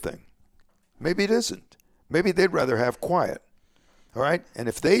not a good thing. Maybe it isn't. Maybe they'd rather have quiet. All right? And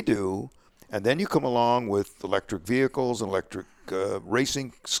if they do, and then you come along with electric vehicles and electric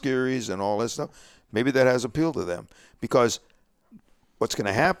racing series and all that stuff, maybe that has appeal to them. Because what's going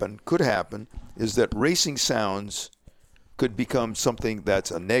to happen, could happen, is that racing sounds could become something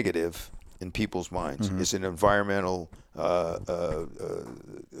that's a negative in people's minds. It's an environmental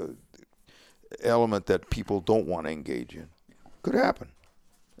element that people don't want to engage in. Could happen.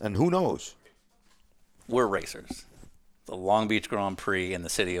 And who knows? We're racers. The Long Beach Grand Prix and the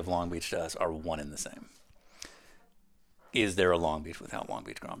city of Long Beach to us are one and the same. Is there a Long Beach without Long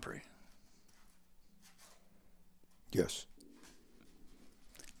Beach Grand Prix? Yes.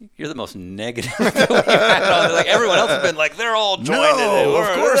 You're the most negative that we've had on. Like everyone else has been like, they're all joined in it.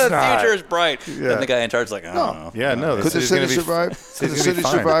 Of course the not. future is bright. Yeah. And the guy in charge is like, I don't know. Yeah, no. Could the city survive? Could the city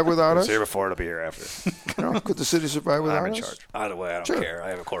survive without us? Here before, it'll be here after. Could the city survive without us? I'm in charge. Either way, I don't care. I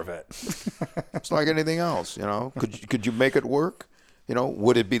have a Corvette. It's like anything else, Could you make it work?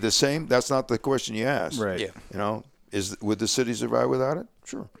 Would it be the same? That's not the question you asked. Right. Yeah. Would the city survive without it?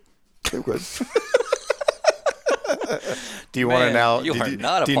 Sure. They could. Do you want to now? You do are you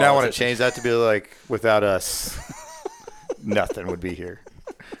not a now want to politician. change that to be like, without us, nothing would be here,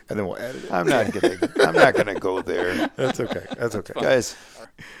 and then we'll edit it. I'm not gonna go there. That's okay. That's okay, Guys.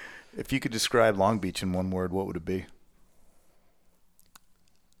 If you could describe Long Beach in one word, what would it be?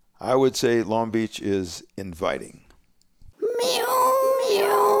 I would say Long Beach is inviting.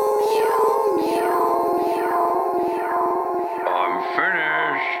 I'm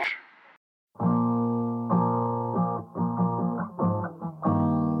finished.